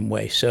the same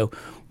way. So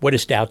what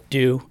does doubt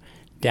do?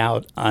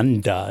 Doubt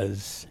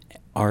undoes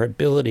our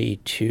ability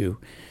to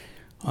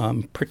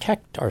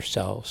protect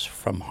ourselves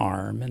from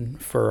harm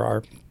and for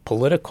our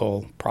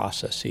political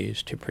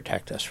processes to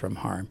protect us from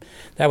harm.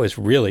 That was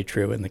really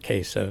true in the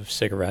case of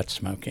cigarette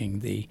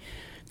smoking. The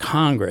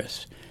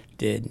Congress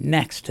did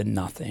next to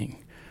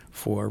nothing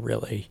for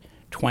really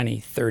 20,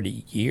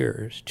 30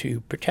 years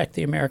to protect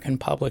the American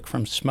public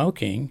from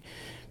smoking,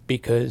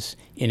 because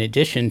in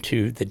addition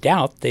to the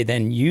doubt, they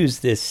then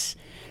used this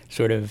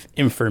sort of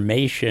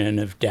information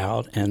of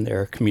doubt and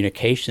their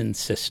communication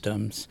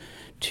systems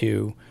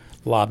to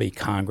lobby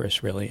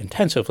Congress really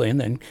intensively.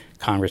 And then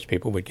Congress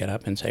people would get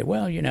up and say,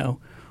 well,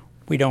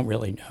 we don't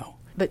really know.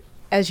 But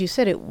as you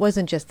said, it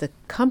wasn't just the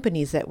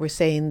companies that were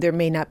saying there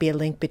may not be a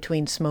link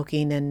between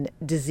smoking and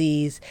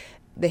disease.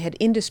 They had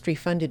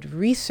industry-funded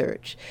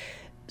research.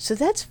 So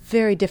that's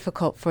very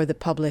difficult for the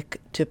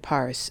public to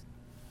parse.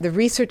 The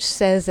research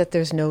says that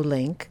there's no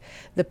link.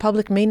 The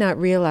public may not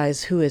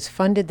realize who has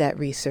funded that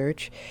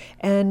research.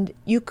 And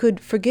you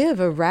could forgive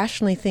a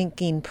rationally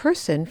thinking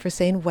person for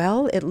saying,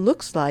 well, it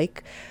looks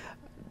like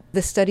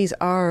the studies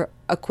are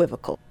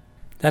equivocal.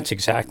 That's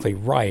exactly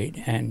right.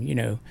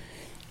 And,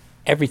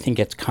 everything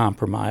gets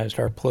compromised.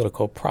 Our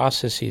political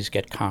processes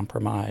get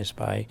compromised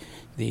by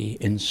the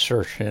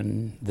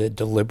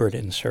deliberate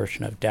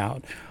insertion of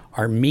doubt.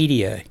 Our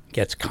media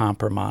gets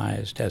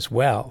compromised as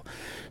well.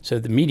 So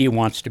the media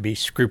wants to be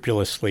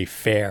scrupulously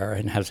fair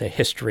and has a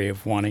history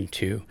of wanting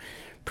to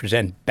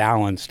present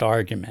balanced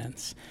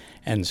arguments.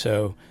 And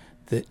so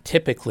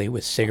typically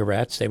with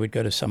cigarettes, they would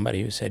go to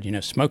somebody who said,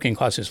 smoking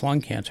causes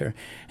lung cancer.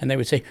 And they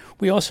would say,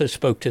 we also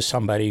spoke to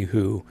somebody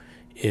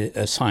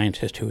a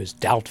scientist who is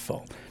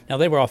doubtful. Now,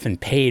 they were often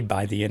paid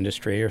by the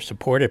industry or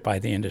supported by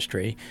the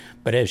industry.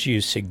 But as you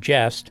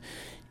suggest,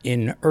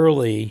 in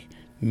early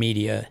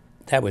media,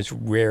 that was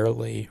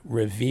rarely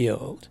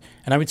revealed.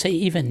 And I would say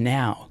even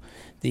now,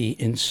 the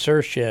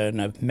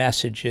insertion of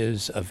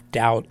messages of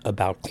doubt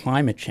about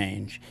climate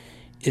change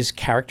is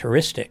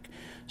characteristic.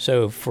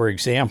 So, for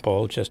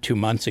example, just 2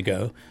 months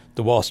ago,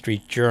 the Wall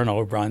Street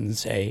Journal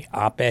runs a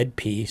op-ed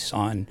piece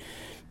on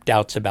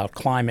doubts about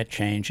climate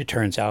change. It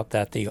turns out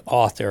that the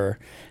author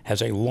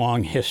has a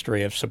long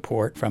history of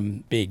support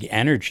from big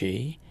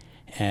energy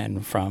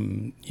and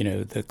from,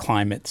 the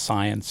climate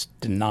science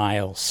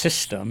denial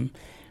system,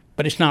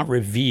 but it's not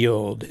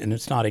revealed and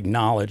it's not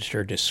acknowledged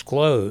or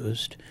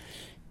disclosed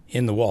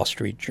in the Wall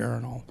Street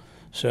Journal.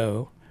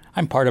 So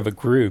I'm part of a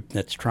group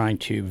that's trying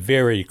to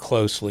very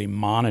closely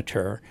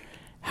monitor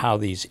how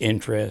these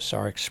interests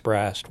are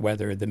expressed,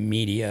 whether the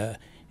media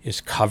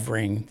is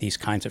covering these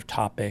kinds of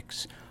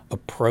topics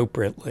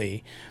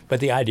appropriately. But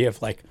the idea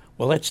of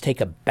let's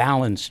take a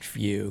balanced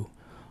view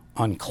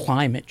on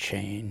climate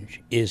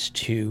change is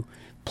to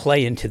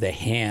play into the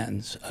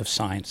hands of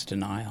science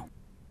denial.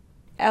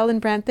 Alan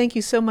Brandt, thank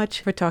you so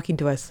much for talking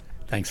to us.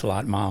 Thanks a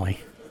lot, Molly.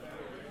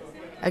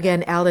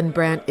 Again, Alan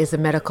Brandt is a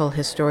medical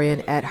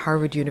historian at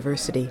Harvard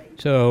University.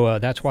 So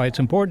that's why it's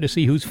important to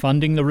see who's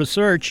funding the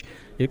research.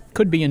 It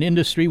could be an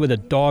industry with a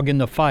dog in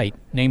the fight,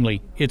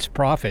 namely its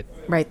profit.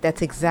 Right,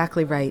 that's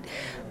exactly right.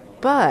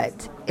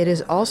 But it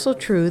is also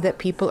true that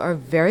people are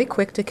very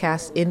quick to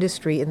cast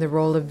industry in the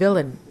role of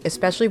villain,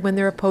 especially when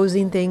they're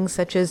opposing things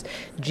such as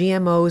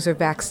GMOs or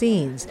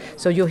vaccines.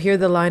 So you'll hear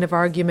the line of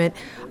argument,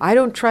 I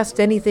don't trust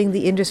anything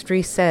the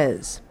industry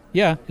says.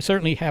 Yeah, it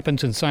certainly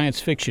happens in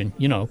science fiction,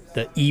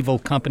 the evil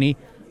company,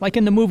 like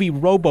in the movie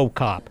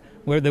RoboCop,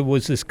 where there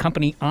was this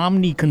company,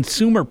 Omni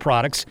Consumer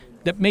Products,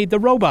 that made the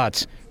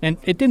robots. And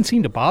it didn't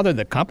seem to bother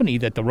the company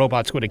that the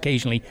robots would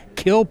occasionally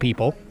kill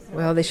people.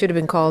 Well, they should have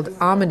been called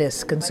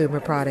ominous consumer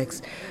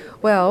products.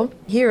 Well,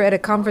 here at a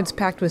conference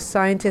packed with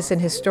scientists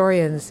and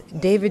historians,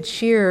 David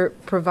Shear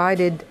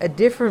provided a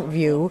different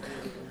view.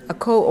 A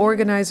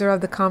co-organizer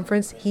of the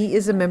conference, he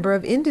is a member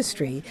of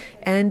industry,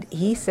 and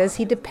he says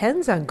he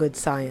depends on good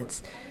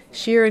science.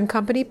 Shear and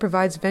Company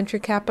provides venture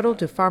capital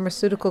to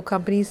pharmaceutical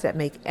companies that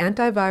make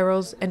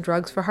antivirals and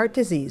drugs for heart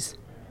disease.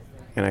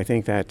 And I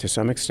think that to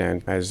some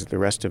extent, as the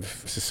rest of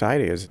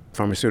society is,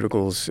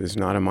 pharmaceuticals is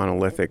not a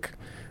monolithic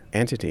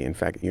entity. In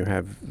fact, you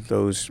have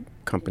those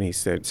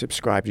companies that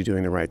subscribe to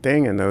doing the right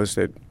thing and those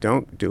that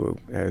don't do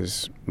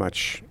as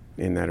much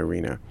in that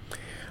arena.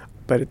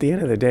 But at the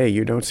end of the day,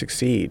 you don't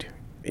succeed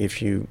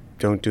if you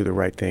don't do the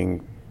right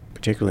thing,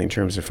 particularly in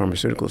terms of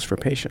pharmaceuticals for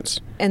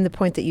patients. And the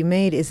point that you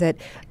made is that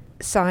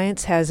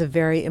science has a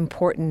very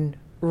important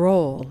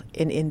role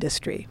in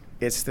industry.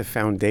 It's the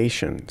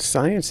foundation.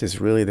 Science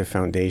is really the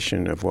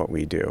foundation of what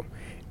we do.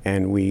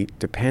 And we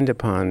depend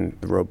upon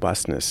the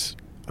robustness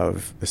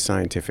of the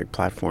scientific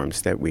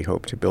platforms that we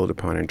hope to build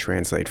upon and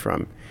translate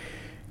from.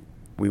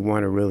 We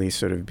want to really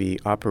sort of be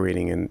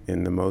operating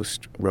in the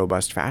most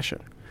robust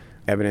fashion.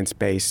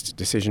 Evidence-based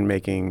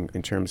decision-making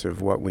in terms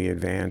of what we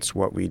advance,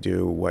 what we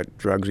do, what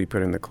drugs we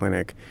put in the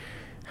clinic,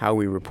 how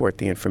we report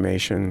the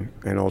information,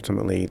 and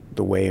ultimately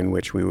the way in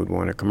which we would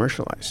want to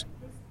commercialize.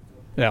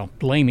 Well,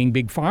 blaming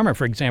Big Pharma,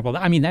 for example,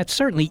 that's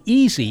certainly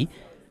easy,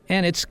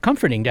 and it's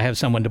comforting to have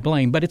someone to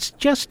blame, but it's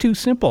just too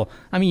simple.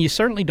 You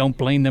certainly don't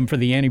blame them for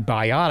the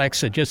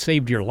antibiotics that just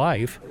saved your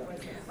life.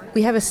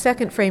 We have a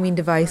second framing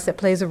device that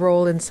plays a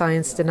role in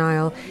science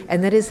denial,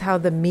 and that is how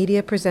the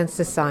media presents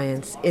the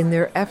science in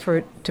their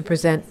effort to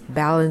present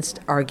balanced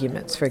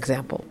arguments, for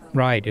example.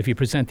 Right. If you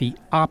present the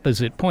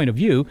opposite point of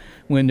view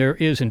when there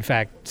is, in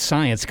fact,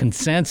 science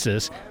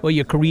consensus, well,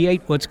 you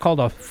create what's called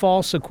a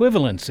false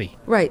equivalency.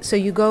 Right. So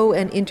you go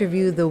and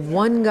interview the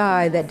one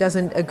guy that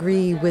doesn't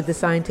agree with the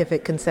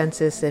scientific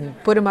consensus and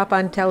put him up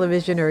on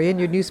television or in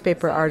your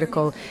newspaper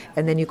article,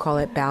 and then you call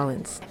it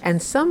balance.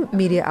 And some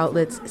media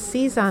outlets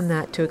seize on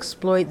that to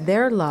exploit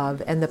their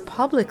love and the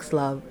public's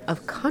love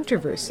of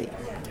controversy.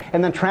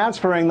 And then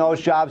transferring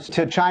those jobs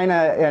to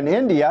China and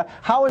India,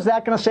 how is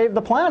that going to save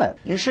the planet?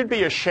 You should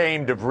be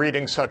ashamed of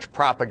reading such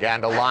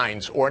propaganda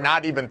lines or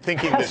not even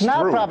thinking this through.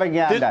 That's not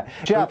propaganda.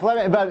 Jeff,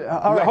 let me, but,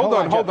 all right, hold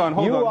on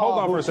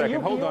for a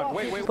second. Hold on.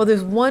 Wait. Well,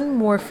 there's one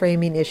more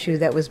framing issue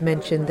that was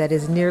mentioned that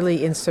is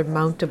nearly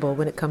insurmountable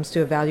when it comes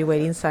to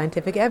evaluating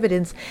scientific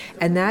evidence,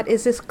 and that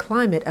is this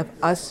climate of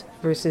us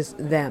versus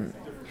them.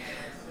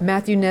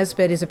 Matthew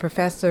Nesbitt is a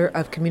professor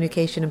of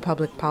communication and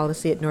public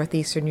policy at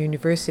Northeastern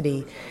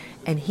University,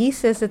 and he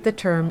says that the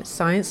term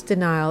science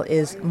denial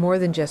is more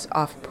than just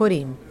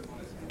off-putting.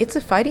 It's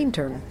a fighting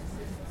term.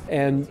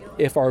 And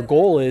if our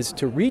goal is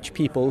to reach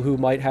people who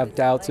might have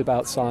doubts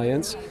about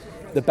science,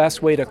 the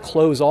best way to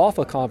close off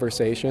a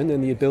conversation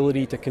and the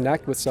ability to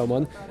connect with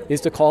someone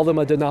is to call them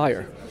a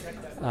denier.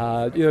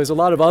 There's a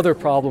lot of other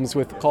problems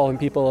with calling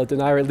people a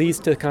denier. It leads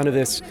to kind of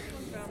this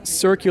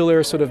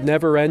circular, sort of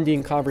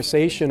never-ending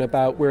conversation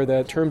about where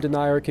the term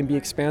denier can be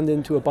expanded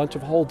into a bunch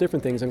of whole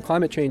different things. In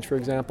climate change, for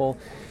example,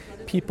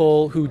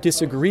 people who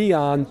disagree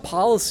on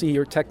policy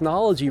or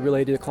technology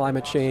related to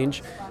climate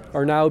change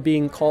are now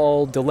being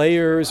called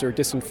delayers or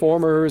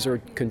disinformers or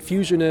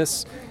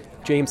confusionists.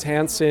 James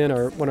Hansen,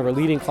 one of our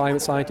leading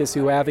climate scientists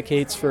who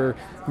advocates for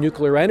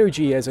nuclear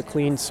energy as a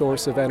clean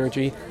source of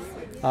energy,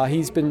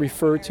 he's been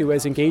referred to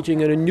as engaging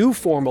in a new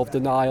form of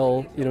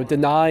denial,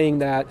 denying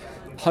that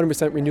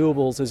 100%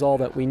 renewables is all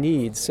that we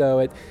need. So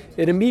it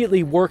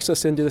immediately works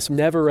us into this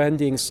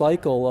never-ending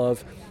cycle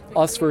of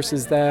us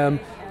versus them,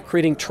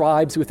 creating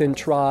tribes within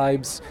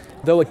tribes.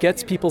 Though it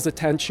gets people's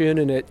attention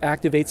and it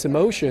activates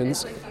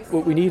emotions,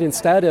 what we need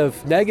instead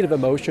of negative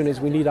emotion is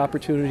we need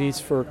opportunities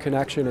for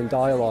connection and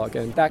dialogue,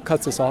 and that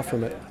cuts us off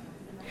from it.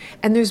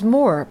 And there's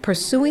more.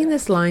 Pursuing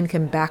this line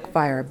can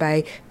backfire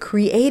by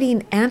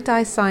creating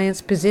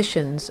anti-science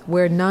positions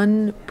where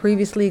none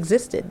previously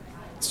existed.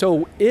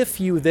 So if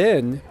you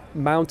then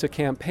mount a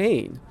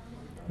campaign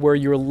where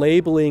you're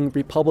labeling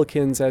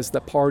Republicans as the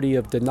party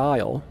of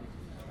denial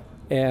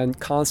and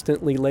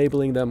constantly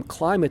labeling them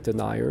climate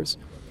deniers,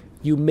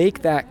 you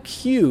make that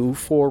cue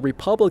for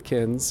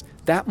Republicans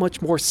that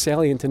much more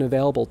salient and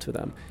available to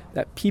them.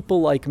 That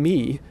people like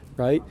me,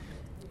 right,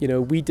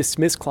 we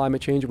dismiss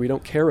climate change, we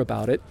don't care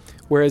about it,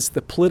 whereas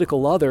the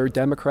political other,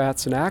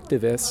 Democrats and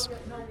activists,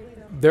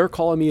 they're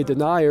calling me a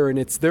denier and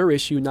it's their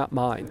issue, not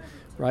mine.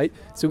 Right?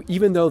 So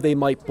even though they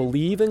might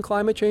believe in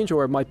climate change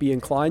or might be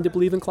inclined to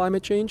believe in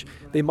climate change,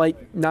 they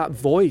might not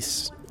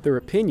voice their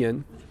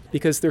opinion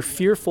because they're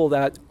fearful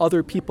that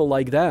other people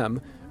like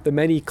them, the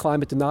many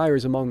climate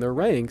deniers among their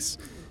ranks,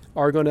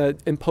 are going to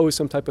impose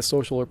some type of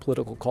social or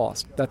political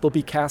cost, that they'll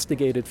be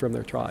castigated from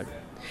their tribe.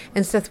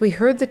 And Seth, we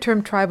heard the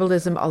term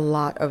tribalism a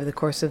lot over the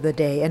course of the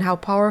day and how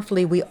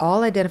powerfully we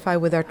all identify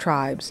with our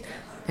tribes.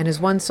 And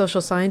as one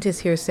social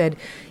scientist here said,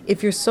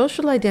 if your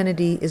social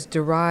identity is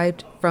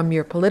derived from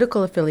your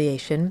political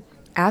affiliation,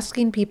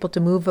 asking people to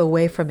move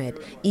away from it,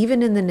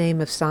 even in the name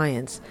of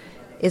science,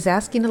 is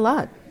asking a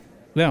lot.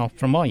 Well,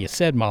 from all you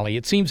said, Molly,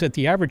 it seems that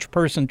the average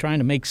person trying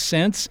to make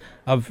sense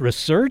of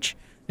research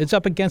is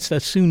up against a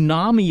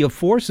tsunami of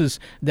forces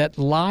that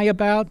lie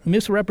about,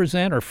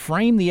 misrepresent, or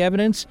frame the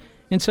evidence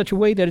in such a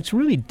way that it's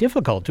really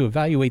difficult to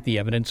evaluate the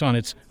evidence on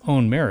its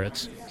own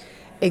merits.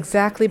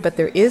 Exactly, but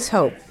there is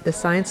hope. The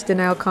Science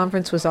Denial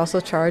Conference was also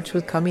charged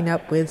with coming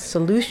up with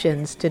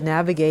solutions to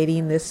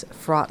navigating this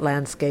fraught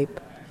landscape.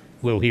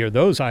 We'll hear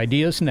those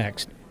ideas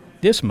next.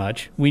 This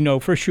much we know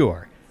for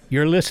sure.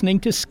 You're listening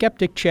to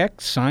Skeptic Check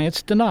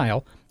Science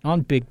Denial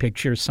on Big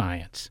Picture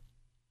Science.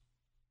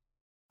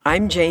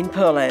 I'm Jane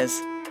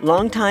Perlez,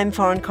 longtime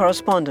foreign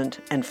correspondent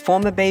and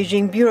former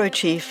Beijing bureau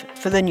chief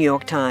for the New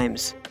York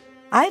Times.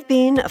 I've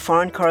been a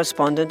foreign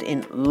correspondent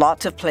in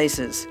lots of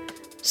places: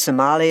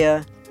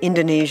 Somalia,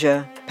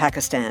 Indonesia,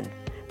 Pakistan,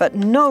 but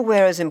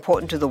nowhere as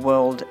important to the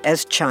world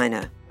as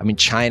China. I mean,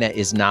 China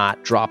is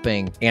not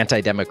dropping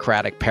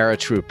anti-democratic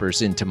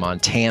paratroopers into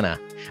Montana.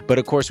 But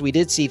of course, we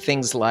did see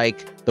things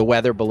like the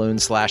weather balloon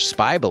 /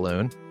 spy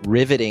balloon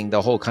riveting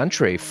the whole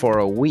country for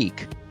a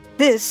week.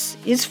 This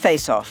is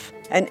Face Off,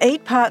 an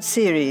 8-part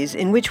series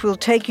in which we'll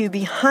take you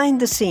behind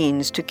the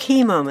scenes to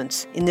key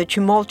moments in the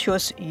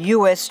tumultuous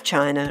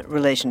U.S.-China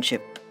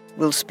relationship.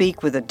 We'll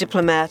speak with a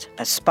diplomat,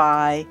 a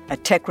spy, a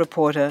tech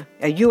reporter,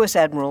 a U.S.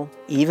 admiral,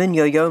 even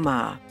Yo-Yo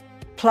Ma.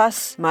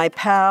 Plus, my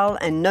pal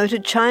and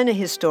noted China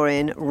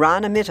historian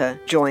Rana Mitter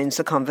joins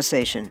the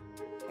conversation.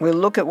 We'll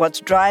look at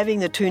what's driving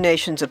the two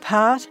nations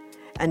apart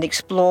and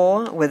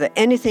explore whether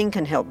anything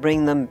can help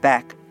bring them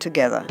back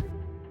together.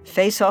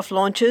 Face Off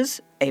launches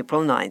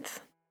April 9th.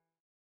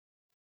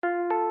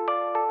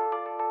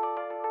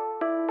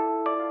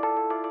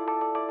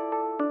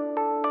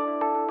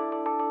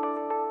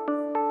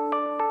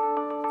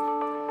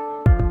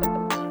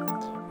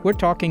 we're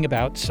talking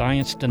about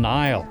science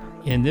denial.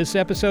 In this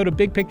episode of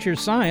Big Picture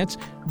Science,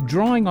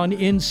 drawing on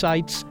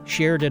insights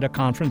shared at a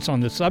conference on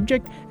the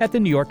subject at the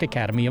New York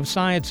Academy of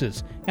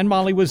Sciences. And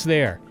Molly was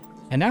there.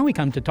 And now we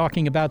come to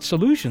talking about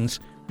solutions.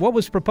 What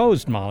was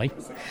proposed, Molly?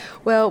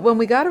 Well, when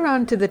we got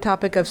around to the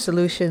topic of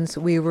solutions,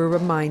 we were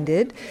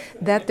reminded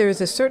that there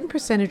is a certain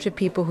percentage of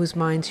people whose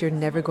minds you're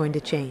never going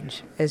to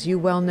change. As you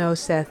well know,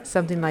 Seth,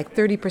 something like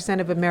 30%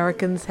 of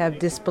Americans have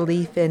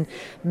disbelief in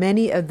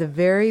many of the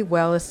very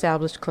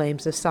well-established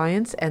claims of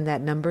science, and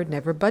that number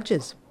never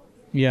budges.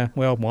 Yeah,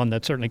 well, one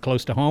that's certainly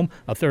close to home.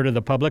 A third of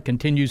the public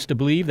continues to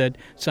believe that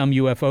some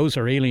UFOs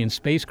are alien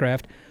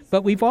spacecraft.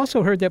 But we've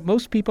also heard that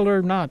most people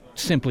are not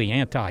simply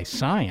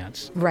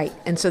anti-science. Right.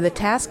 And so the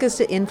task is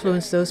to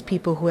influence those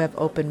people who have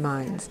open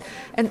minds.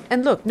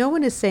 And look, no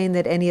one is saying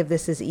that any of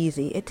this is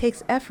easy. It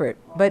takes effort.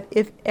 But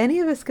if any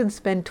of us can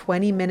spend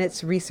 20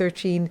 minutes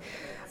researching,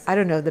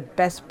 the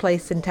best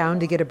place in town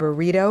to get a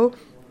burrito,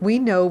 we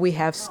know we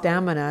have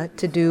stamina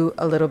to do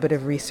a little bit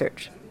of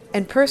research.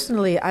 And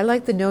personally, I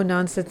like the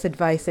no-nonsense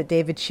advice that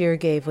David Shear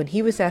gave when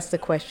he was asked the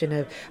question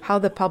of how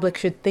the public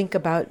should think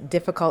about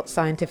difficult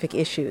scientific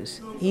issues.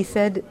 He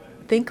said,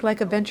 think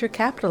like a venture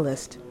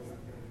capitalist.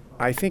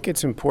 I think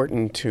it's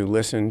important to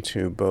listen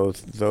to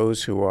both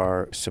those who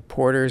are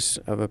supporters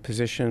of a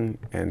position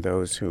and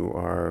those who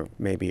are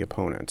maybe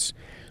opponents.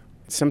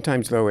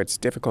 Sometimes, though, it's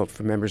difficult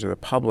for members of the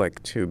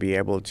public to be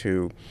able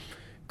to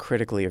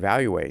critically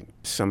evaluate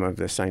some of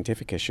the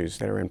scientific issues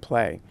that are in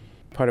play.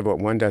 Part of what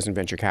one does in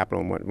venture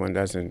capital and what one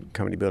does in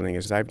company building,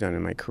 as I've done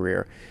in my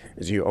career,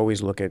 is you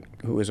always look at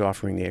who is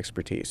offering the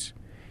expertise.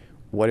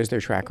 What is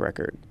their track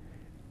record?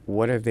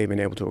 What have they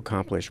been able to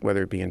accomplish,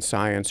 whether it be in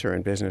science or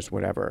in business,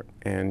 whatever?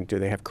 And do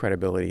they have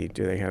credibility?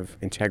 Do they have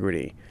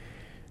integrity?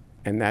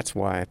 And that's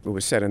why it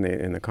was said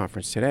in the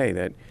conference today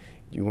that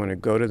you want to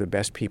go to the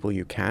best people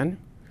you can,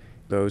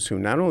 those who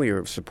not only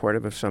are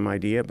supportive of some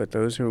idea, but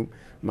those who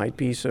might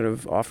be sort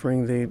of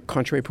offering the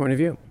contrary point of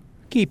view.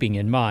 Keeping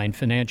in mind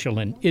financial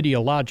and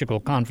ideological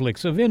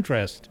conflicts of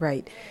interest.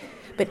 Right.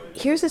 But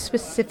here's a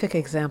specific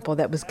example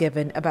that was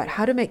given about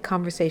how to make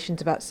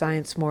conversations about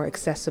science more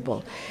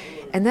accessible.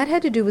 And that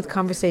had to do with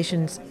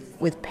conversations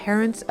with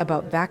parents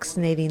about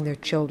vaccinating their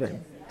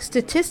children.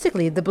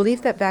 Statistically, the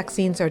belief that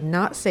vaccines are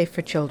not safe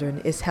for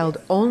children is held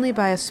only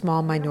by a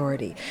small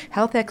minority.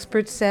 Health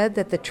experts said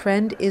that the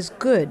trend is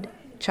good.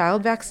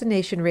 Child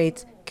vaccination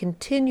rates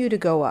continue to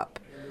go up.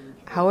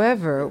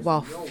 However,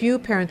 while few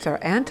parents are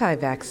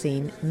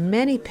anti-vaccine,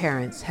 many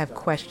parents have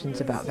questions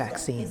about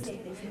vaccines.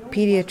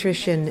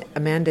 Pediatrician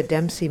Amanda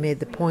Dempsey made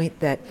the point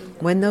that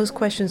when those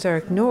questions are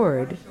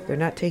ignored, they're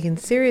not taken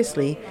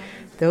seriously,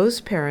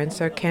 those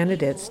parents are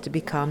candidates to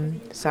become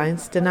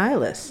science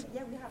denialists.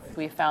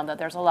 We found that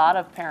there's a lot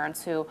of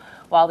parents who,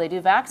 while they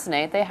do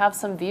vaccinate, they have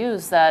some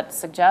views that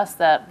suggest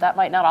that that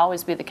might not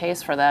always be the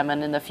case for them,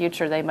 and in the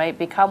future they might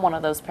become one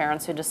of those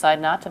parents who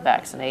decide not to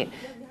vaccinate.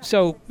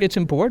 So it's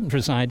important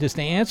for scientists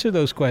to answer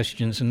those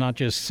questions and not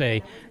just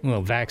say,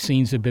 well,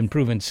 vaccines have been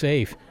proven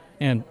safe.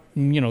 And,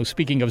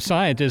 speaking of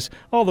scientists,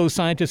 all those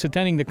scientists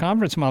attending the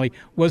conference, Molly,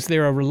 was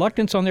there a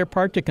reluctance on their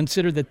part to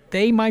consider that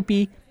they might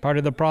be part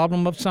of the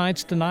problem of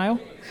science denial?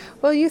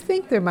 Well, you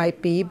think there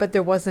might be, but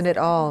there wasn't at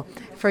all.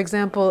 For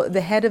example,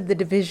 the head of the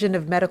Division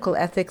of Medical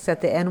Ethics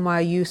at the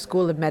NYU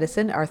School of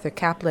Medicine, Arthur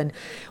Kaplan,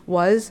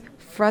 was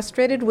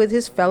frustrated with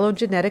his fellow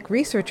genetic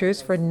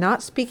researchers for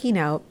not speaking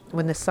out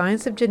when the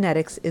science of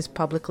genetics is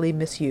publicly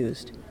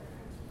misused.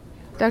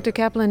 Dr.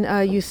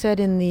 Kaplan, you said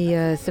in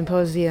the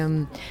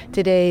symposium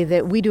today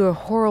that we do a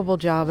horrible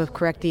job of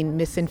correcting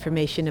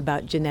misinformation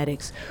about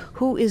genetics.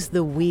 Who is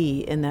the we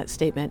in that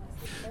statement?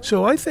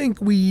 So I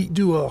think we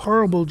do a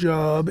horrible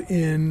job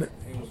in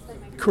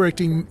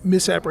correcting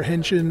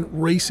misapprehension,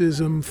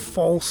 racism,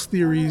 false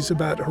theories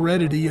about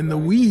heredity, and the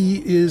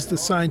we is the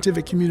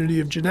scientific community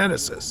of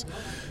geneticists.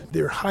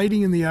 They're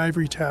hiding in the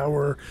ivory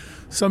tower,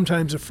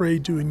 sometimes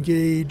afraid to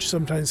engage,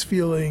 sometimes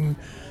feeling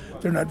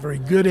they're not very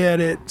good at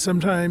it,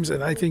 sometimes,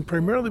 and I think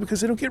primarily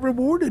because they don't get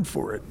rewarded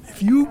for it.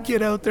 If you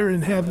get out there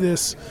and have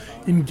this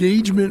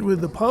engagement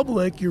with the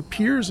public, your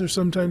peers are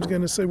sometimes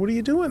going to say, what are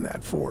you doing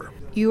that for?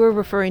 You are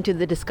referring to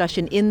the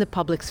discussion in the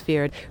public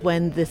sphere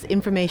when this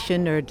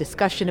information or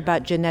discussion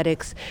about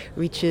genetics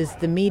reaches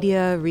the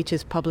media,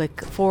 reaches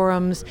public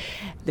forums.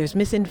 There's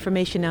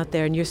misinformation out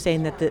there, and you're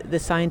saying that the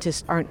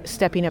scientists aren't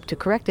stepping up to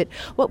correct it.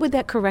 What would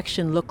that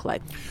correction look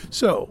like?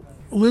 So,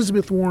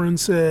 Elizabeth Warren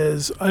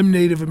says, I'm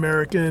Native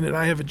American and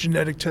I have a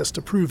genetic test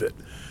to prove it.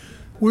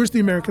 Where's the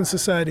American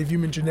Society of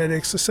Human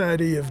Genetics,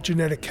 Society of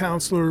Genetic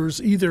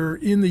Counselors, either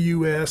in the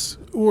U.S.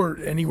 or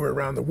anywhere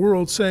around the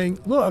world, saying,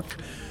 look,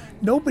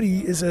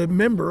 nobody is a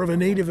member of a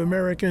Native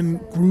American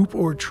group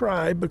or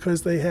tribe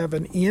because they have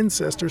an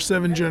ancestor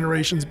 7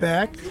 generations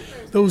back.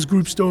 Those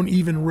groups don't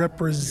even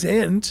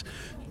represent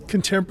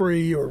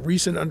contemporary or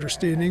recent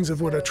understandings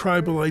of what a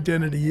tribal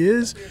identity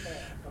is.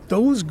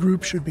 Those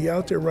groups should be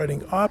out there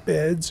writing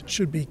op-eds,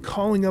 should be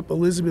calling up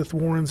Elizabeth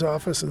Warren's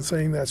office and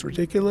saying that's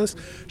ridiculous,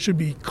 should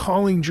be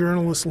calling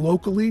journalists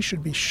locally,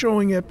 should be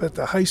showing up at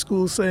the high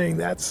school saying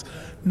that's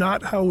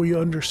not how we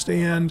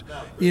understand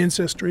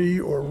ancestry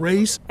or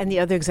race. And the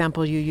other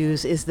example you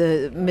use is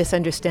the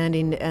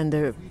misunderstanding and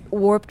the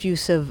warped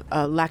use of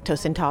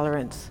lactose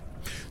intolerance.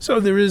 So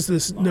there is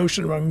this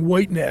notion among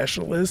white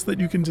nationalists that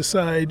you can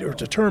decide or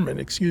determine,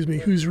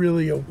 who's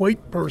really a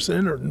white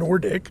person or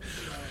Nordic.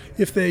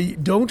 If they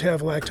don't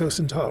have lactose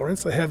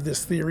intolerance, they have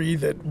this theory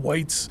that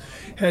whites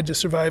had to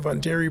survive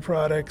on dairy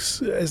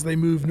products as they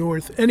moved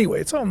north.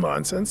 Anyway, it's all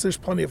nonsense. There's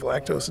plenty of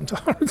lactose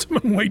intolerance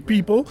among white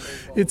people.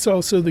 It's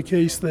also the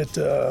case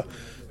that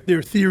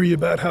their theory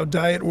about how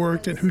diet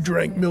worked and who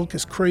drank milk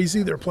is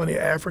crazy. There are plenty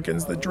of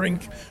Africans that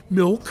drink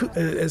milk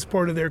as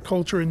part of their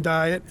culture and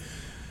diet.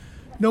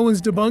 No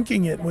one's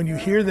debunking it. When you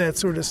hear that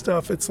sort of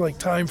stuff, it's like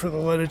time for the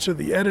letter to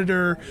the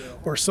editor,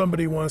 or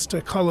somebody wants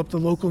to call up the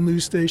local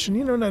news station.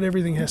 Not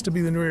everything has to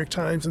be the New York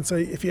Times and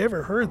say, if you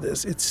ever heard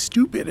this, it's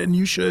stupid, and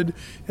you should,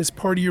 as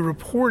part of your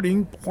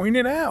reporting, point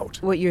it out.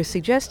 What you're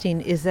suggesting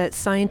is that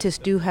scientists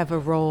do have a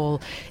role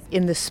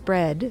in the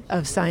spread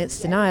of science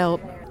denial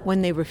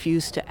when they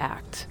refuse to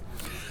act.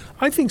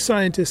 I think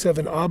scientists have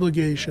an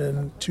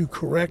obligation to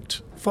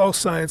correct false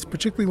science,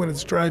 particularly when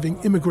it's driving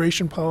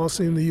immigration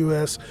policy in the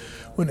U.S.,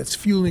 when it's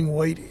fueling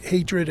white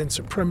hatred and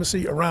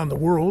supremacy around the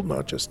world,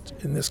 not just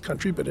in this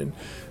country, but in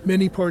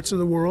many parts of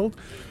the world,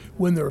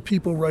 when there are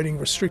people writing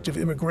restrictive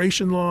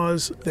immigration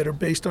laws that are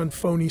based on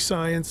phony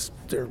science.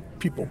 There are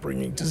people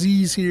bringing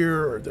disease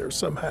here, or they're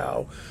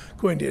somehow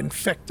going to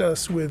infect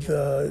us with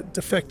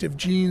defective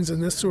genes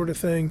and this sort of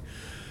thing.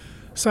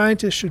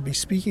 Scientists should be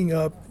speaking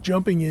up,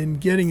 jumping in,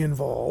 getting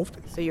involved.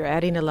 So you're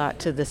adding a lot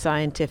to the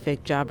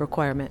scientific job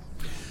requirement.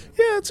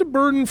 Yeah, it's a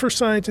burden for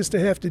scientists to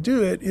have to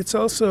do it. It's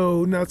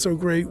also not so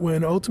great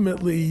when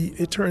ultimately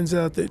it turns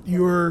out that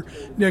your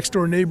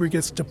next-door neighbor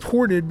gets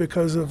deported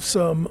because of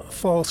some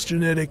false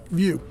genetic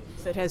view.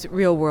 So it has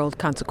real-world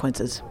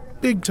consequences.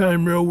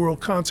 Big-time real-world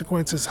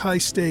consequences, high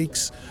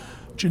stakes.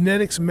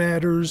 Genetics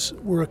matters.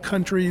 We're a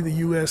country, the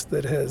U.S.,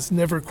 that has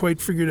never quite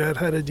figured out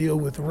how to deal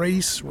with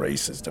race.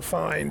 Race is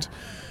defined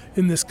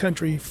in this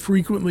country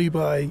frequently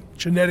by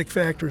genetic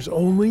factors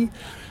only.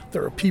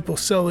 There are people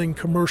selling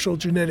commercial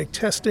genetic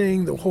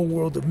testing. The whole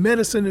world of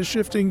medicine is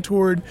shifting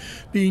toward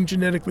being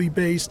genetically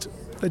based.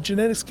 The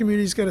genetics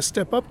community's got to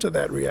step up to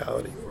that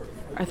reality.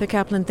 Arthur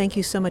Caplan, thank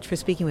you so much for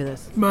speaking with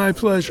us. My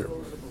pleasure.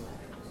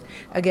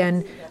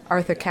 Again,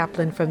 Arthur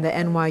Caplan from the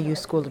NYU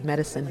School of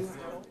Medicine.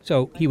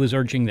 So he was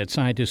urging that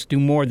scientists do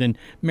more than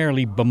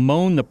merely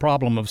bemoan the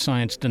problem of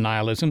science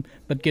denialism,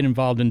 but get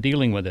involved in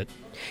dealing with it.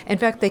 In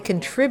fact, they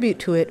contribute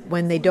to it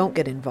when they don't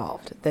get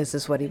involved. This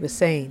is what he was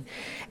saying.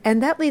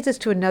 And that leads us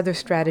to another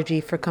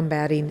strategy for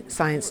combating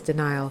science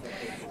denial.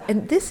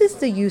 And this is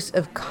the use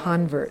of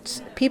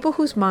converts, people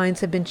whose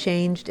minds have been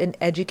changed and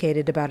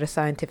educated about a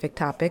scientific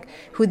topic,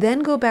 who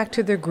then go back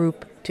to their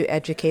group to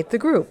educate the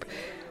group.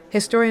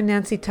 Historian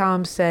Nancy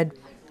Toms said,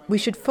 we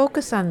should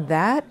focus on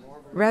that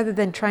rather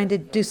than trying to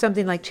do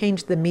something like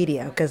change the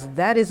media, because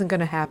that isn't going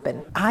to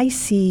happen. I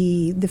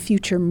see the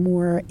future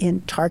more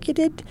in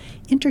targeted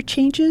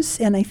interchanges,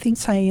 and I think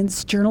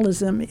science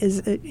journalism is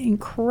an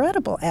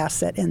incredible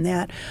asset in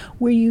that,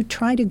 where you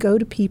try to go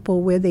to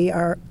people where they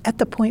are at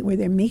the point where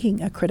they're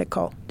making a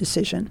critical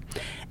decision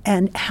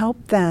and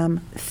help them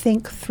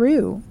think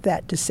through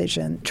that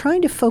decision,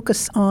 trying to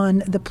focus on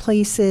the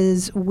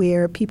places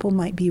where people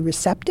might be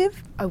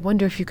receptive. I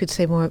wonder if you could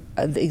say more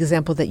of the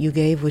example that you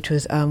gave, which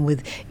was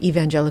with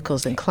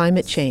evangelicals and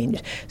climate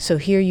change. So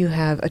here you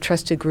have a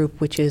trusted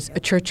group, which is a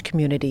church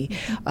community,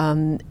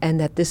 and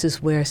that this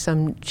is where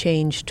some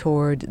change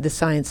toward the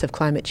science of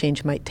climate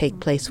change might take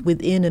place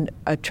within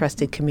a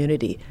trusted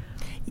community.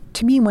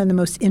 To me, one of the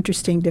most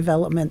interesting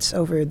developments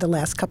over the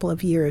last couple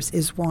of years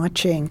is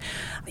watching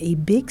a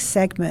big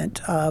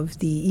segment of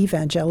the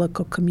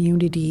evangelical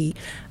community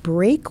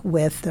break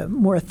with the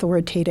more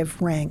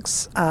authoritative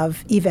ranks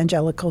of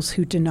evangelicals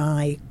who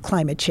deny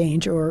climate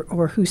change or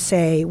who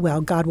say, well,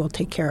 God will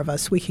take care of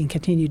us. We can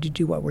continue to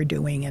do what we're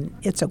doing and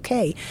it's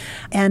okay,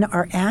 and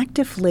are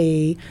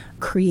actively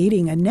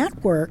creating a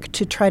network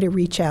to try to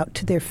reach out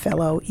to their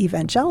fellow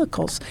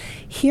evangelicals.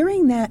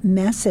 Hearing that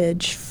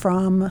message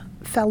from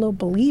fellow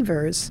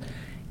believers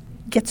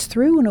gets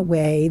through in a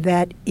way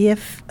that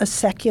if a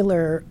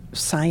secular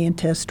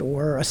scientist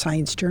or a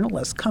science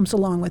journalist comes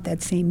along with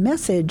that same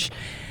message,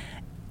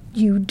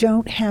 you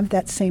don't have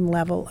that same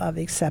level of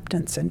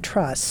acceptance and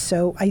trust.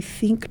 So I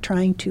think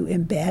trying to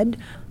embed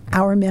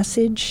our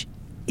message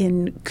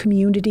in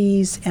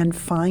communities and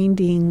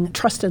finding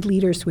trusted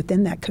leaders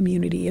within that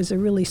community is a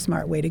really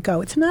smart way to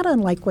go. It's not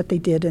unlike what they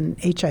did in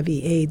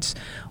HIV/AIDS,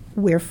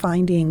 where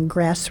finding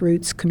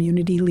grassroots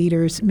community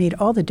leaders made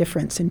all the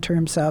difference in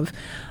terms of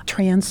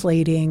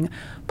translating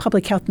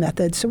public health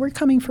methods. So we're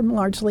coming from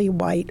largely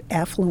white,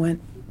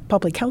 affluent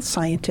public health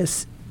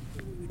scientists,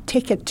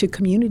 take it to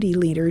community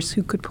leaders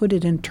who could put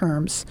it in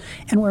terms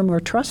and were more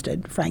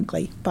trusted,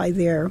 frankly, by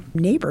their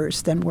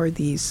neighbors than were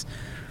these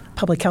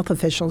public health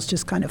officials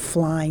just kind of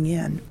flying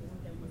in.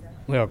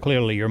 Well,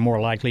 clearly you're more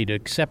likely to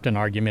accept an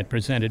argument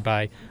presented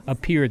by a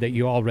peer that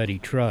you already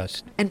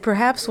trust. And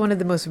perhaps one of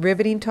the most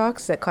riveting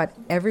talks that caught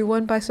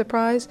everyone by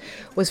surprise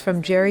was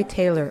from Jerry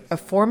Taylor, a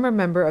former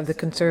member of the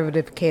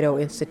conservative Cato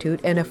Institute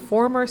and a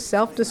former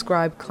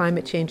self-described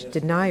climate change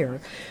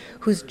denier,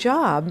 whose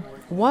job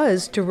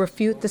was to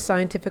refute the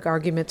scientific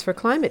arguments for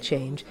climate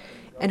change,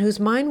 and whose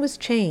mind was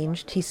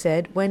changed, he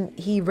said, when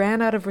he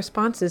ran out of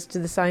responses to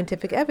the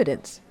scientific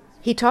evidence.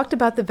 He talked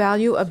about the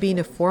value of being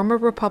a former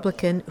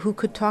Republican who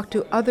could talk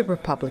to other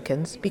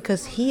Republicans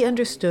because he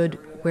understood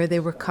where they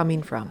were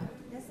coming from.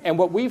 And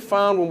what we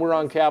found when we're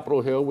on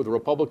Capitol Hill with the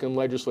Republican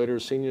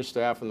legislators, senior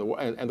staff, and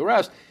the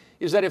rest,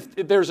 is that if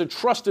there's a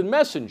trusted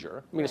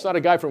messenger, I mean, it's not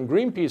a guy from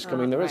Greenpeace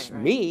coming there, it's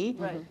me.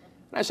 Right.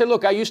 And I said,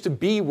 look, I used to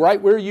be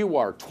right where you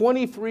are.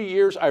 23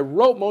 years, I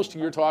wrote most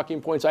of your talking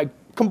points. I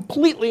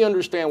completely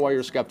understand why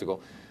you're skeptical.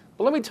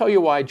 But let me tell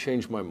you why I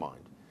changed my mind.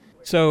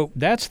 So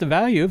that's the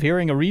value of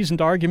hearing a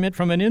reasoned argument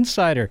from an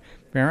insider.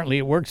 Apparently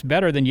it works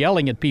better than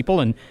yelling at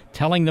people and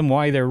telling them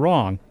why they're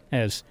wrong,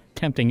 as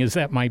tempting as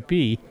that might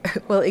be.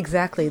 Well,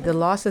 exactly. The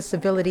loss of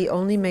civility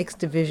only makes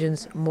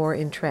divisions more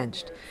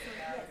entrenched.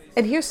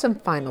 And here's some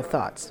final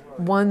thoughts,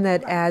 one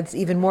that adds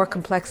even more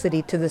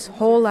complexity to this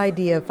whole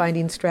idea of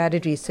finding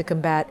strategies to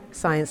combat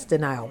science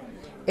denial.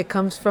 It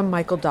comes from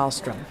Michael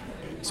Dahlstrom.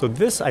 So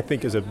this, I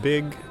think, is a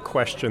big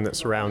question that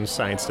surrounds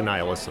science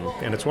denialism,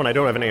 and it's one I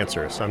don't have an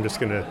answer, so I'm just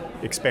going to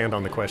expand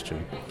on the question.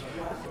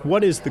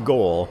 What is the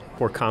goal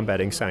for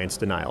combating science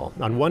denial?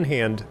 On one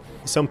hand,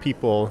 some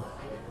people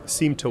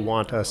seem to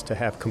want us to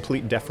have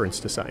complete deference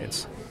to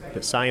science,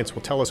 that science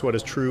will tell us what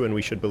is true and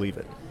we should believe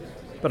it.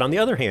 But on the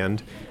other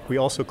hand, we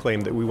also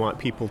claim that we want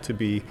people to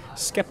be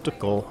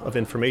skeptical of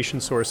information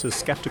sources,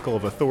 skeptical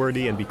of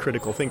authority, and be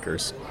critical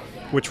thinkers,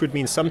 which would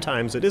mean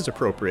sometimes it is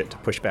appropriate to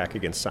push back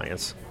against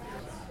science.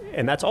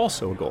 And that's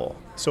also a goal.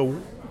 So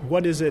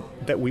what is it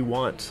that we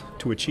want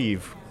to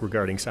achieve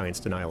regarding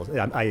science denial?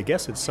 I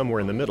guess it's somewhere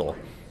in the middle,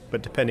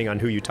 but depending on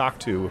who you talk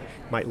to,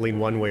 might lean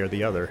one way or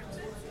the other.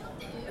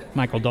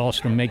 Michael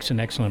Dahlstrom makes an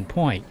excellent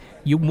point.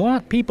 You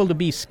want people to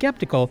be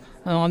skeptical.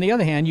 On the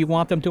other hand, you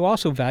want them to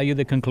also value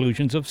the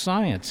conclusions of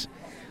science.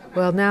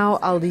 Well, now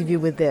I'll leave you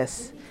with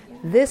this.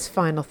 This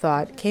final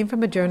thought came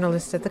from a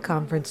journalist at the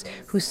conference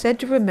who said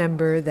to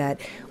remember that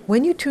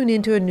when you tune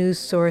into a news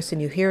source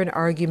and you hear an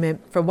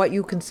argument from what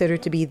you consider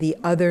to be the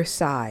other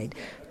side,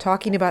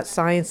 talking about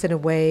science in a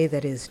way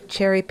that is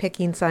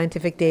cherry-picking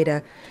scientific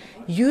data,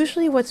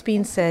 usually what's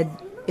being said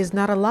is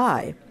not a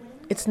lie.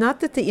 It's not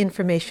that the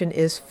information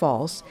is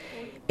false,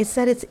 it's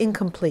that it's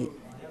incomplete.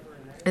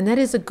 And that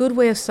is a good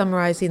way of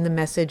summarizing the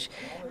message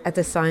at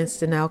the Science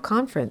Denial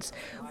Conference,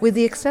 with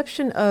the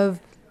exception of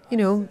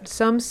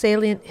some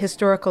salient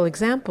historical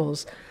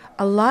examples.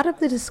 A lot of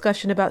the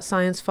discussion about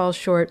science falls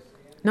short,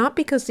 not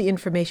because the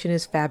information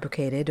is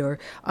fabricated or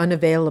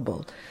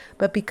unavailable,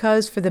 but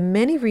because, for the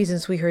many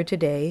reasons we heard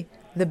today,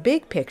 the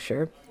big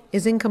picture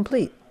is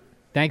incomplete.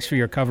 Thanks for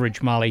your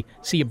coverage, Molly.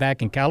 See you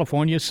back in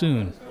California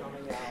soon.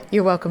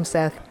 You're welcome,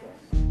 Seth.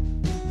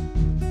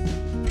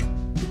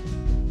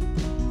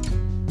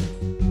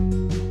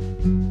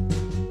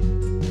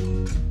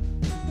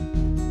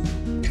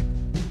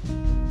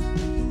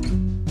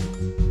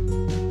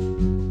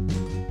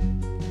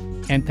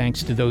 And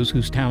thanks to those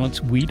whose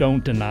talents we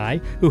don't deny,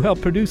 who helped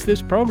produce this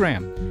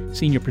program.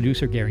 Senior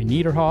producer Gary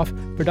Niederhoff,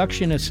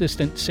 production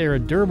assistant Sarah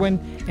Derwin,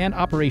 and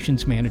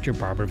operations manager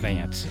Barbara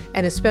Vance.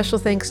 And a special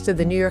thanks to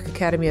the New York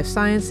Academy of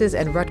Sciences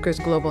and Rutgers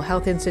Global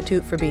Health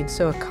Institute for being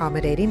so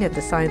accommodating at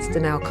the Science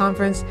Denial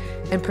Conference,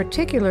 and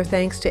particular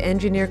thanks to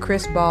engineer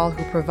Chris Ball,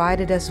 who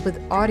provided us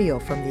with audio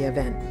from the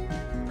event.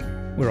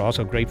 We're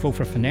also grateful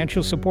for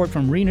financial support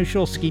from Rena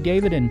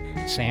Shulsky-David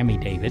and Sammy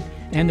David,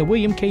 and the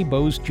William K.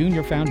 Bowes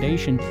Jr.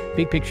 Foundation.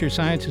 Big Picture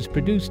Science is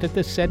produced at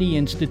the SETI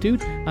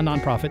Institute, a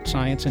nonprofit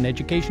science and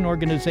education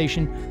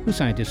organization whose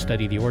scientists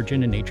study the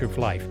origin and nature of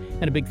life.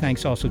 And a big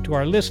thanks also to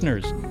our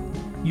listeners.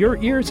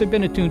 Your ears have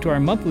been attuned to our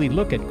monthly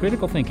look at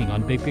critical thinking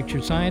on Big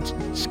Picture Science,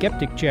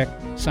 Skeptic Check,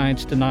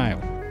 Science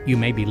Denial. You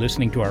may be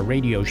listening to our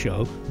radio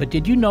show, but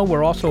did you know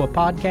we're also a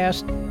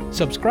podcast?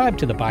 Subscribe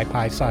to the By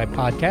Pi Sci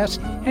podcast,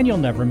 and you'll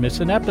never miss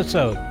an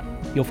episode.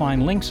 You'll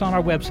find links on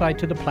our website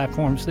to the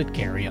platforms that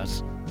carry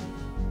us.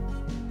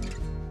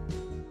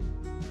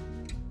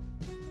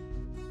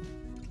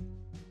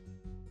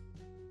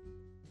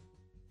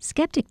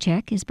 Skeptic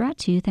Check is brought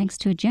to you thanks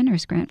to a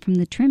generous grant from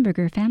the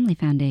Trimberger Family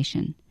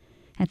Foundation.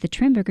 At the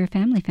Trimberger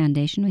Family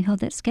Foundation, we hold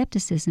that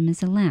skepticism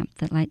is a lamp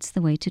that lights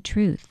the way to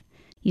truth.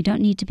 You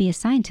don't need to be a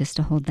scientist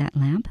to hold that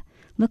lamp.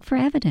 Look for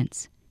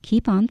evidence.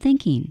 Keep on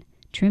thinking.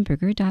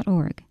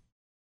 Trimberger.org.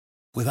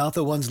 Without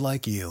the ones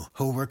like you,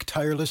 who work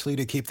tirelessly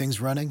to keep things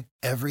running,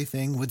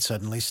 everything would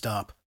suddenly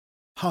stop.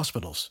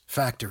 Hospitals,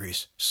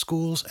 factories,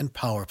 schools, and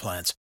power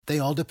plants, they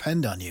all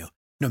depend on you.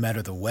 No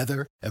matter the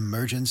weather,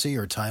 emergency,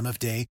 or time of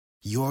day,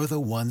 you're the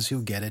ones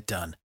who get it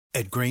done.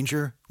 At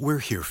Grainger, we're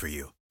here for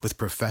you with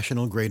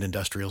professional-grade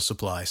industrial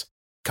supplies.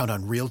 Count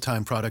on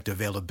real-time product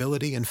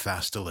availability and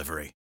fast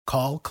delivery.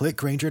 Call, click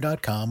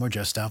Grainger.com, or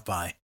just stop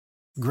by.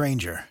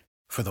 Grainger,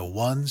 for the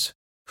ones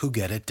who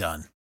get it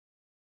done.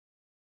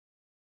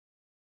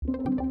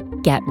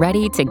 Get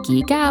ready to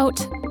geek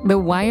out. The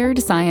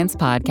Wired Science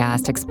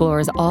Podcast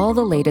explores all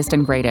the latest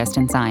and greatest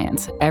in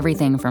science.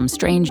 Everything from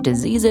strange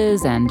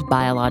diseases and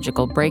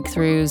biological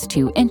breakthroughs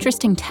to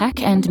interesting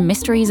tech and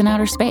mysteries in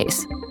outer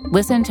space.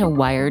 Listen to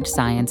Wired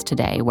Science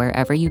today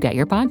wherever you get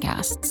your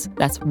podcasts.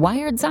 That's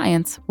Wired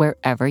Science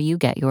wherever you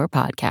get your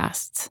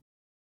podcasts.